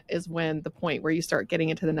 then is when the point where you start getting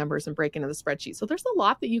into the numbers and breaking into the spreadsheet. So there's a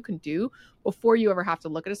lot that you can do before you ever have to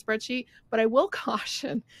look at a spreadsheet. But I will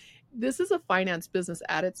caution, this is a finance business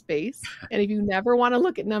at its base. And if you never want to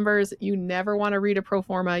look at numbers, you never want to read a pro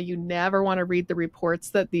forma, you never want to read the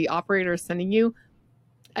reports that the operator is sending you,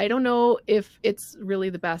 I don't know if it's really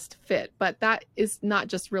the best fit, but that is not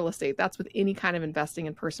just real estate. That's with any kind of investing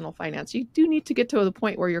in personal finance. You do need to get to the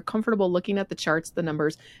point where you're comfortable looking at the charts, the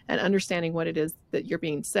numbers, and understanding what it is that you're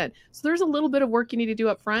being sent. So there's a little bit of work you need to do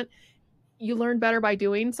up front. You learn better by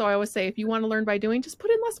doing. So I always say, if you want to learn by doing, just put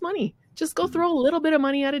in less money. Just go Mm. throw a little bit of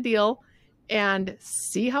money at a deal and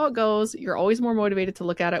see how it goes. You're always more motivated to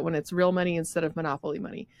look at it when it's real money instead of monopoly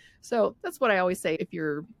money. So that's what I always say. If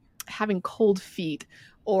you're having cold feet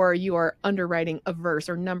or you are underwriting averse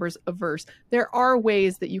or numbers averse, there are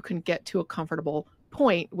ways that you can get to a comfortable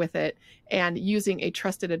point with it and using a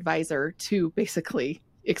trusted advisor to basically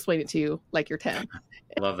explain it to you like you're 10.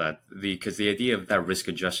 I love that. Because the idea of that risk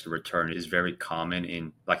adjusted return is very common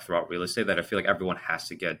in like throughout real estate that I feel like everyone has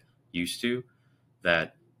to get used to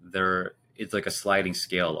that there it's like a sliding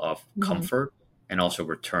scale of Mm-hmm. comfort and also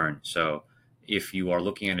return. So if you are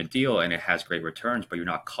looking at a deal and it has great returns, but you're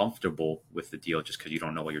not comfortable with the deal just because you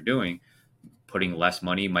don't know what you're doing, putting less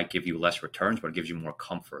money might give you less returns, but it gives you more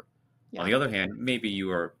comfort. On Yeah. the other hand, maybe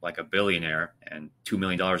you are like a billionaire and $2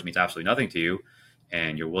 million means absolutely nothing to you,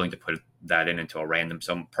 and you're willing to put that into a random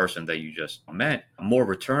some person that you just met. More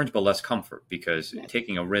returns, but less comfort because Yes.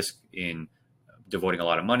 taking a risk in devoting a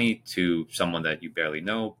lot of money to someone that you barely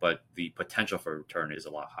know, but the potential for return is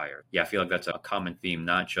a lot higher. Yeah, I feel like that's a common theme,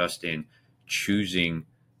 not just in choosing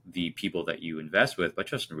the people that you invest with, but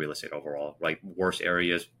just in real estate overall. Like worse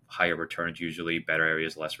areas, higher returns usually, better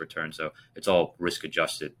areas, less returns. So it's all risk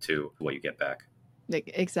adjusted to what you get back.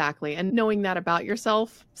 Exactly. And knowing that about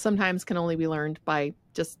yourself sometimes can only be learned by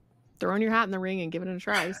just throwing your hat in the ring and giving it a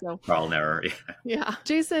try. So, Trial and error. yeah.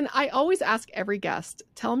 Jason, I always ask every guest,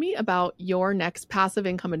 tell me about your next passive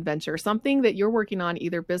income adventure, something that you're working on,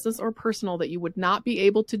 either business or personal, that you would not be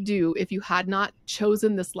able to do if you had not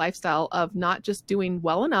chosen this lifestyle of not just doing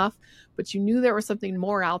well enough, but you knew there was something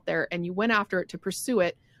more out there and you went after it to pursue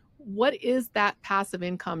it. What is that passive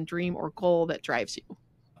income dream or goal that drives you?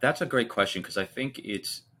 That's a great question because I think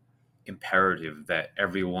it's imperative that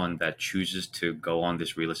everyone that chooses to go on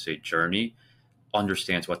this real estate journey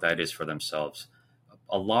understands what that is for themselves.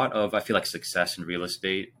 A lot of I feel like success in real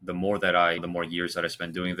estate, the more years that I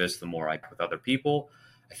spend doing this, the more I with other people,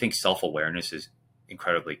 I think self-awareness is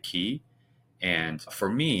incredibly key. And for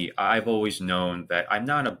me, I've always known that I'm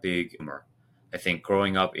not a big gamer. I think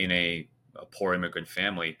growing up in a poor immigrant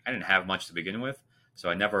family, I didn't have much to begin with. So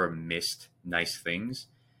I never missed nice things.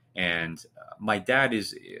 And my dad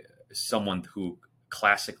is someone who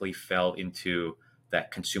classically fell into that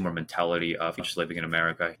consumer mentality of just living in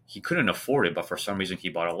America. He couldn't afford it, but for some reason he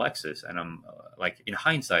bought a Lexus. And I'm like, in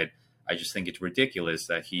hindsight, I just think it's ridiculous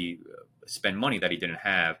that he spent money that he didn't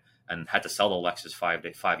have and had to sell the Lexus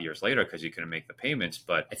 5 years later because he couldn't make the payments.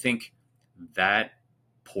 But I think that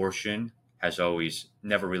portion has always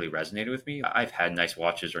never really resonated with me. I've had nice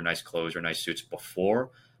watches or nice clothes or nice suits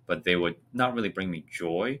before, but they would not really bring me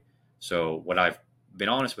joy. So what I've been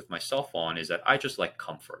honest with myself on is that I just like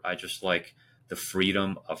comfort. I just like the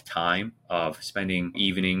freedom of time of spending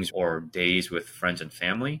evenings or days with friends and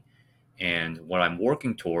family. And what I'm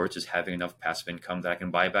working towards is having enough passive income that I can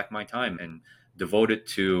buy back my time and devote it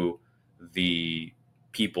to the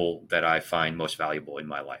people that I find most valuable in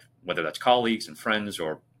my life, whether that's colleagues and friends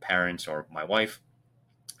or parents or my wife.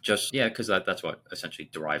 Just, yeah, because that's what essentially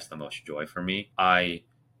derives the most joy for me. I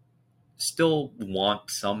still want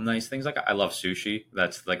some nice things. Like I love sushi.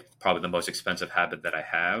 That's like probably the most expensive habit that I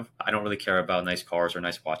have. I don't really care about nice cars or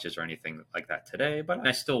nice watches or anything like that today, but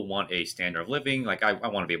I still want a standard of living. Like I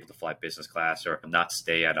want to be able to fly business class or not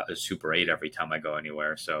stay at a Super 8 every time I go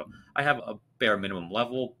anywhere. So I have a bare minimum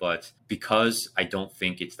level, but because I don't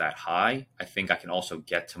think it's that high, I think I can also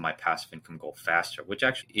get to my passive income goal faster, which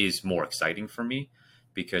actually is more exciting for me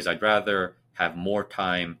because I'd rather have more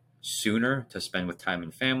time sooner to spend with time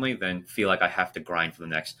and family than feel like I have to grind for the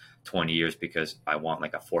next 20 years because I want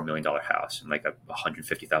like a $4 million house and like a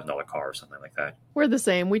 $150,000 car or something like that. We're the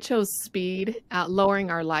same. We chose speed at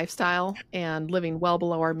lowering our lifestyle and living well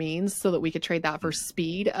below our means so that we could trade that for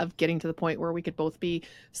speed of getting to the point where we could both be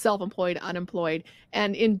self-employed, unemployed.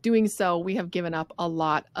 And in doing so, we have given up a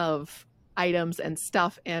lot of items and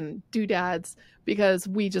stuff and doodads because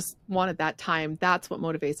we just wanted that time. That's what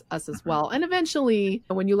motivates us as well. And eventually,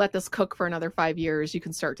 when you let this cook for another 5 years, you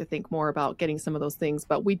can start to think more about getting some of those things.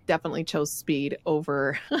 But we definitely chose speed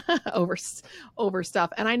over over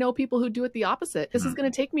stuff. And I know people who do it the opposite. This is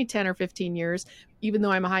going to take me 10 or 15 years, even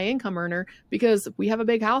though I'm a high income earner, because we have a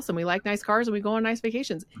big house and we like nice cars and we go on nice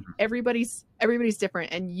vacations. Everybody's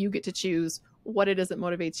different, and you get to choose what it is that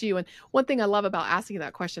motivates you. And one thing I love about asking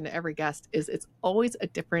that question to every guest is it's always a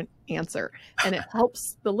different answer. And it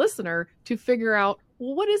helps the listener to figure out,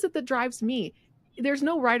 well, what is it that drives me? There's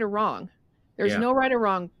no right or wrong. There's no right or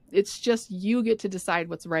wrong. It's just you get to decide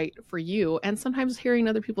what's right for you. And sometimes hearing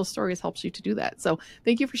other people's stories helps you to do that. So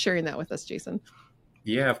thank you for sharing that with us, Jason.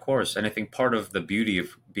 Yeah, of course. And I think part of the beauty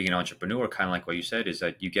of being an entrepreneur, kind of like what you said, is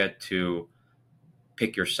that you get to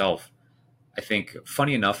pick yourself. I think,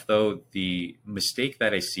 funny enough, though, the mistake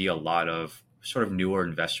that I see a lot of sort of newer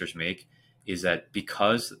investors make is that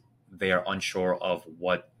because they are unsure of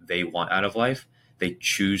what they want out of life, they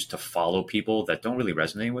choose to follow people that don't really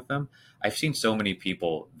resonate with them. I've seen so many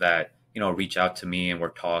people that, reach out to me and we're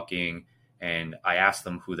talking and I ask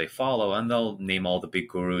them who they follow and they'll name all the big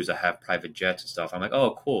gurus that have private jets and stuff. I'm like,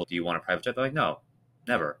 oh, cool. Do you want a private jet? They're like, no,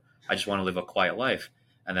 never. I just want to live a quiet life.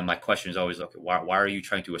 And then my question is always, okay, why are you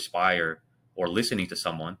trying to aspire or listening to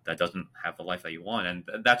someone that doesn't have the life that you want? And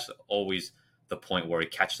that's always the point where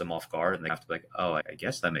it catches them off guard and they have to be like, oh, I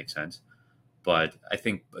guess that makes sense. But I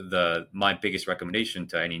think my biggest recommendation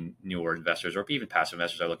to any newer investors or even passive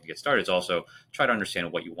investors that are looking to get started is also try to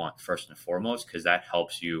understand what you want first and foremost, because that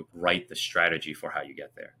helps you write the strategy for how you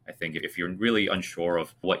get there. I think if you're really unsure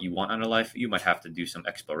of what you want out of life, you might have to do some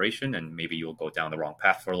exploration and maybe you'll go down the wrong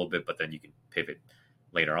path for a little bit, but then you can pivot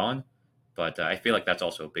later on. But I feel like that's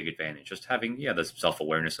also a big advantage, just having, the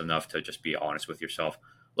self-awareness enough to just be honest with yourself,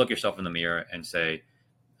 look yourself in the mirror and say,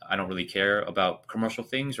 I don't really care about commercial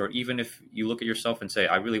things. Or even if you look at yourself and say,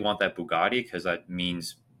 I really want that Bugatti because that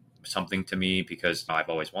means something to me because I've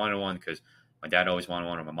always wanted one, because my dad always wanted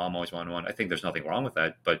one or my mom always wanted one. I think there's nothing wrong with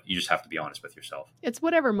that, but you just have to be honest with yourself. It's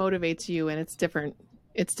whatever motivates you, and it's different.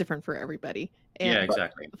 It's different for everybody. And Yeah,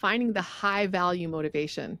 exactly. finding the high value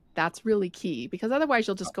motivation, that's really key, because otherwise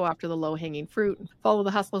you'll just go after the low hanging fruit and follow the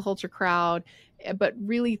hustle culture crowd, but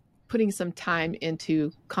really putting some time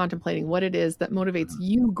into contemplating what it is that motivates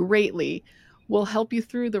you greatly will help you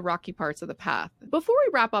through the rocky parts of the path. Before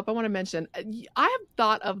we wrap up, I want to mention, I have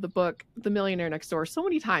thought of the book, The Millionaire Next Door, so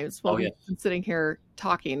many times while we've been sitting here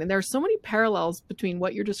talking. And there are so many parallels between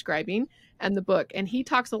what you're describing and the book. And he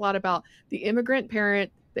talks a lot about the immigrant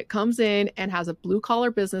parent that comes in and has a blue collar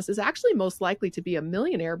business is actually most likely to be a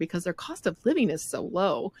millionaire because their cost of living is so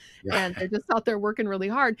low. And they're just out there working really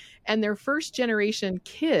hard. And their first generation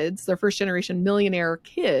millionaire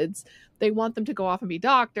kids, they want them to go off and be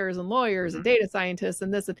doctors and lawyers and data scientists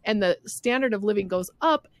and this, and the standard of living goes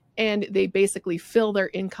up, and they basically fill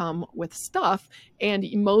their income with stuff. And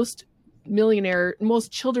most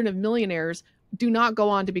children of millionaires do not go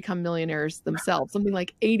on to become millionaires themselves. Something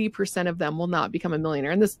like 80% of them will not become a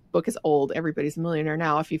millionaire. And this book is old. Everybody's a millionaire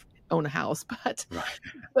now if you own a house.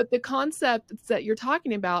 But the concept that you're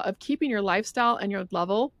talking about of keeping your lifestyle and your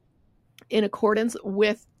level in accordance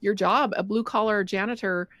with your job, a blue collar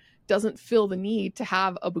janitor doesn't feel the need to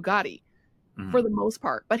have a Bugatti for the most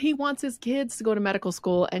part, but he wants his kids to go to medical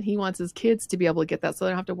school and he wants his kids to be able to get that so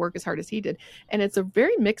they don't have to work as hard as he did. And it's a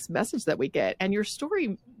very mixed message that we get. And your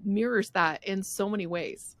story mirrors that in so many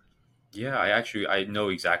ways. Yeah, I know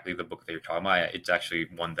exactly the book that you're talking about. It's actually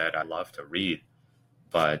one that I love to read.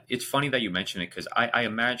 But it's funny that you mention it because I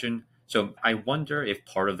imagine, so I wonder if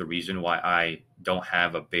part of the reason why I don't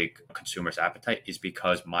have a big consumer's appetite is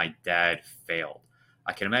because my dad failed.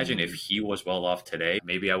 I can imagine if he was well off today,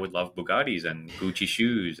 maybe I would love Bugattis and Gucci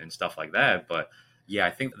shoes and stuff like that. But yeah, I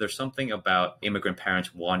think there's something about immigrant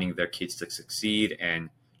parents wanting their kids to succeed and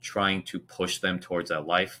trying to push them towards a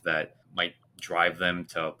life that might drive them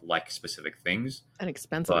to like specific things, An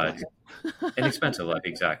expensive but life. an expensive life,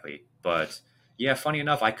 exactly. But yeah, funny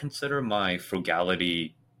enough, I consider my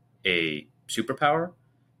frugality a superpower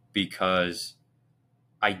because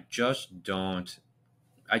I just don't.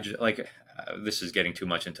 I just like this is getting too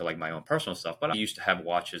much into like my own personal stuff, but I used to have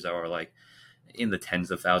watches that were like in the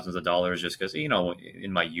tens of thousands of dollars just because,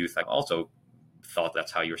 in my youth, I also thought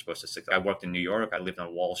that's how you were supposed to succeed. I worked in New York. I lived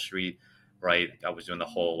on Wall Street, right? I was doing the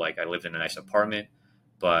whole, like, I lived in a nice apartment,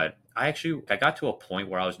 but I got to a point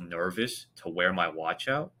where I was nervous to wear my watch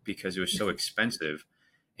out because it was so expensive.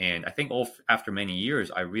 And I think after many years,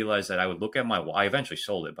 I realized that I would look at I eventually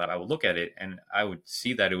sold it, but I would look at it and I would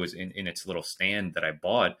see that it was in its little stand that I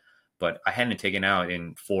bought, but I hadn't taken out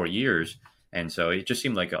in 4 years. And so it just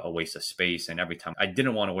seemed like a waste of space. And every time I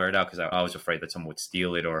didn't want to wear it out because I was afraid that someone would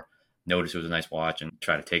steal it or notice it was a nice watch and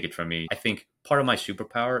try to take it from me. I think part of my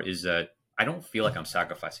superpower is that I don't feel like I'm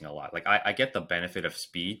sacrificing a lot. Like I get the benefit of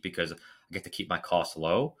speed because I get to keep my costs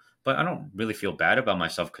low, but I don't really feel bad about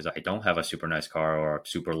myself because I don't have a super nice car or a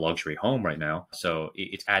super luxury home right now. So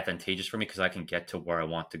it's advantageous for me because I can get to where I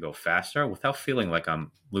want to go faster without feeling like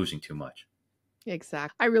I'm losing too much.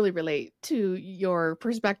 Exactly. I really relate to your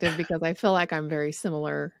perspective because I feel like I'm very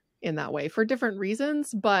similar in that way for different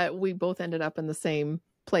reasons, but we both ended up in the same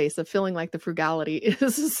place of feeling like the frugality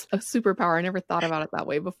is a superpower. I never thought about it that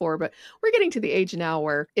way before, but we're getting to the age now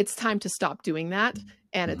where it's time to stop doing that.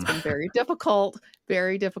 And it's been very difficult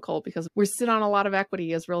because we sit on a lot of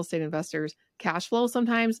equity as real estate investors. Cash flow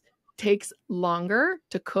sometimes takes longer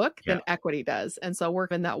to cook Yeah. than equity does. And so we're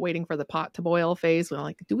in that waiting for the pot to boil phase. We're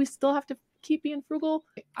like, do we still have to keep being frugal?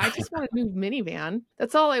 I just want a new minivan.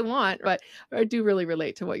 That's all I want. But I do really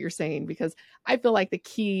relate to what you're saying because I feel like the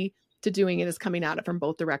key to doing it is coming at it from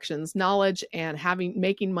both directions, knowledge and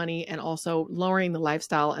making money and also lowering the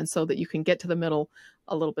lifestyle. And so that you can get to the middle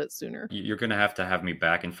a little bit sooner. You're going to have me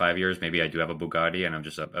back in 5 years. Maybe I do have a Bugatti and I'm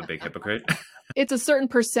just a big hypocrite. It's a certain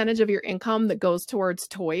percentage of your income that goes towards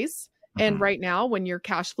toys. And Mhm. right now, when your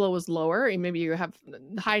cash flow is lower, and maybe you have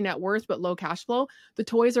high net worth but low cash flow, the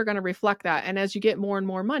toys are going to reflect that. And as you get more and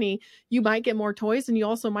more money, you might get more toys, and you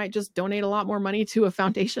also might just donate a lot more money to a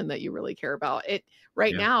foundation that you really care about. It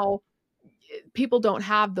right Yeah. now, people don't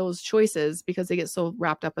have those choices because they get so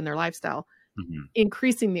wrapped up in their lifestyle. Mhm.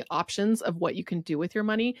 Increasing the options of what you can do with your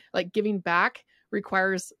money, like giving back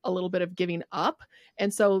requires a little bit of giving up.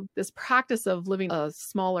 And so this practice of living a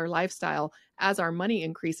smaller lifestyle, as our money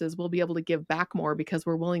increases, we'll be able to give back more because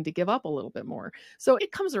we're willing to give up a little bit more. So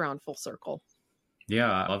it comes around full circle.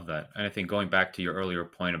 Yeah, I love that. And I think going back to your earlier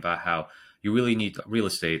point about how you really need real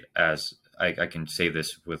estate as I can say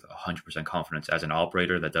this with 100% confidence as an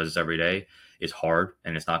operator that does this every day is hard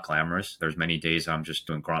and it's not glamorous. There's many days I'm just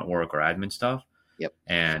doing grunt work or admin stuff. Yep.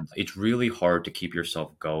 And it's really hard to keep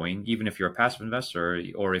yourself going, even if you're a passive investor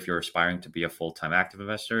or if you're aspiring to be a full time active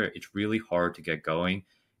investor. It's really hard to get going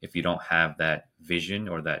if you don't have that vision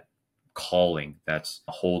or that calling that's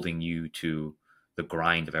holding you to the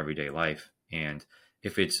grind of everyday life. And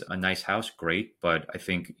if it's a nice house, great. But I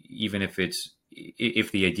think even if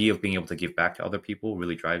the idea of being able to give back to other people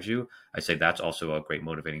really drives you, I say that's also a great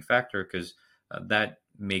motivating factor because that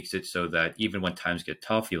makes it so that even when times get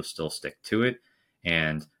tough, you'll still stick to it.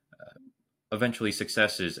 And eventually,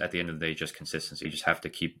 success is at the end of the day just consistency. You just have to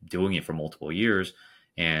keep doing it for multiple years.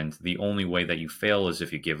 And the only way that you fail is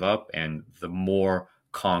if you give up. And the more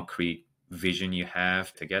concrete vision you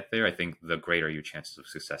have to get there, I think the greater your chances of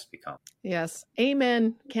success become. Yes.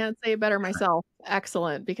 Amen. Can't say it better myself.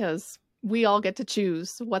 Excellent. Because we all get to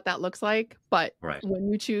choose what that looks like. But Right. when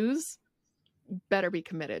you choose, better be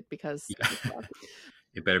committed because Yeah.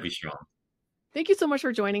 It better be strong. thank you so much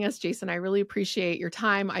for joining us, Jason. I really appreciate your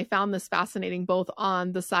time. I found this fascinating both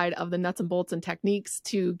on the side of the nuts and bolts and techniques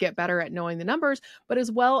to get better at knowing the numbers, but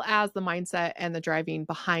as well as the mindset and the driving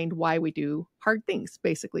behind why we do hard things,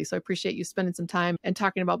 basically. So I appreciate you spending some time and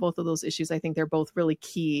talking about both of those issues. I think they're both really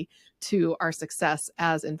key to our success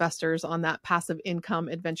as investors on that passive income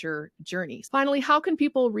adventure journey. Finally, how can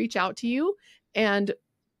people reach out to you? And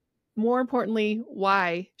more importantly,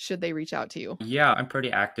 why should they reach out to you? Yeah, I'm pretty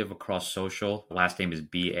active across social. Last name is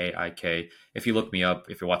Baik. If you look me up,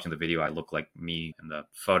 if you're watching the video, I look like me in the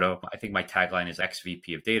photo. I think my tagline is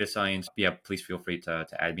XVP of Data Science. Yeah, please feel free to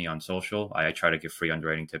add me on social. I try to give free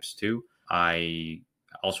underwriting tips too. I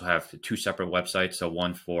also have two separate websites. So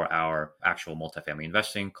one for our actual multifamily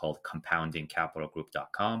investing called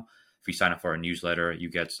compoundingcapitalgroup.com. If you sign up for our newsletter, you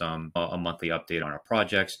get a monthly update on our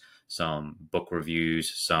projects, some book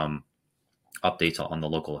reviews, some updates on the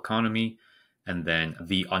local economy. And then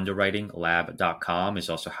the underwritinglab.com is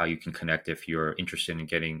also how you can connect if you're interested in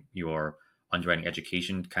getting your underwriting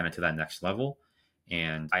education kind of to that next level.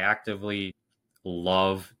 And I actively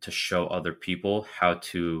love to show other people how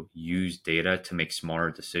to use data to make smarter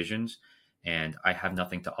decisions. And I have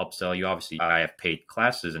nothing to upsell you. Obviously, I have paid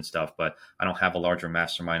classes and stuff, but I don't have a larger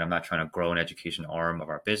mastermind. I'm not trying to grow an education arm of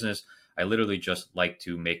our business. I literally just like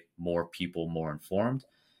to make more people more informed.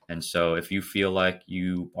 And so if you feel like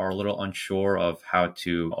you are a little unsure of how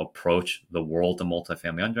to approach the world of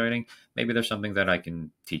multifamily underwriting, maybe there's something that I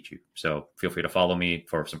can teach you. So feel free to follow me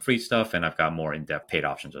for some free stuff. And I've got more in-depth paid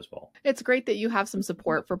options as well. It's great that you have some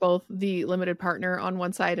support for both the limited partner on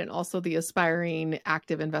one side and also the aspiring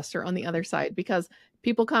active investor on the other side, because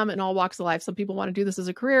people come in all walks of life. Some people want to do this as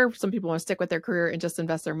a career. Some people want to stick with their career and just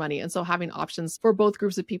invest their money. And so having options for both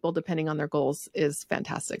groups of people, depending on their goals, is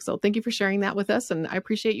fantastic. So thank you for sharing that with us. And I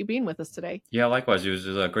appreciate you being with us today. Yeah, likewise. It was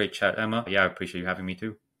a great chat, Emma. Yeah, I appreciate you having me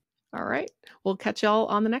too. All right. We'll catch y'all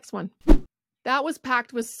on the next one. That was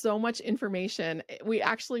packed with so much information. We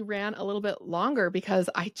actually ran a little bit longer because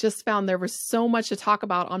I just found there was so much to talk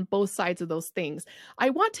about on both sides of those things.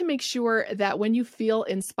 I want to make sure that when you feel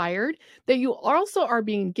inspired, that you also are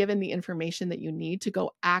being given the information that you need to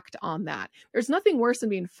go act on that. There's nothing worse than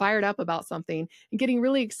being fired up about something and getting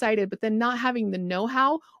really excited, but then not having the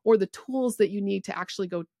know-how or the tools that you need to actually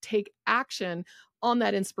go take action on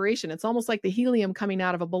that inspiration. It's almost like the helium coming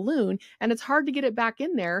out of a balloon, and it's hard to get it back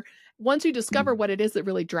in there. Once you discover what it is that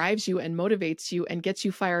really drives you and motivates you and gets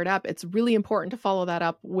you fired up, it's really important to follow that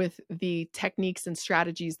up with the techniques and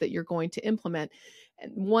strategies that you're going to implement.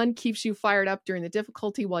 And one keeps you fired up during the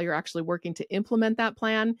difficulty while you're actually working to implement that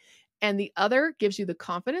plan. And the other gives you the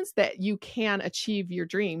confidence that you can achieve your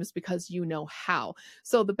dreams because you know how.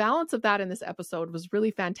 So the balance of that in this episode was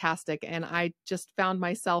really fantastic. And I just found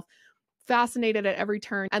myself fascinated at every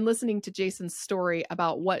turn and listening to Jason's story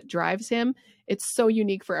about what drives him. It's so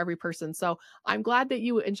unique for every person. So I'm glad that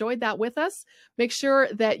you enjoyed that with us. Make sure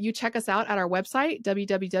that you check us out at our website,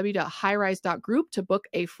 www.highrise.group, to book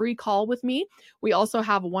a free call with me. We also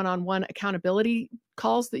have one-on-one accountability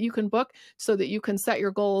calls that you can book so that you can set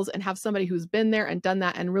your goals and have somebody who's been there and done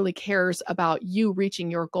that and really cares about you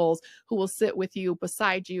reaching your goals, who will sit with you,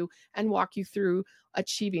 beside you, and walk you through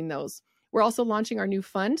achieving those. We're also launching our new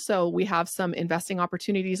fund. So we have some investing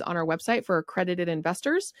opportunities on our website for accredited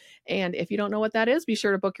investors. And if you don't know what that is, be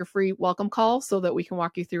sure to book your free welcome call so that we can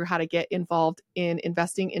walk you through how to get involved in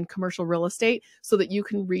investing in commercial real estate so that you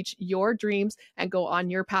can reach your dreams and go on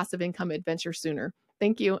your passive income adventure sooner.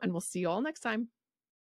 Thank you. And we'll see you all next time.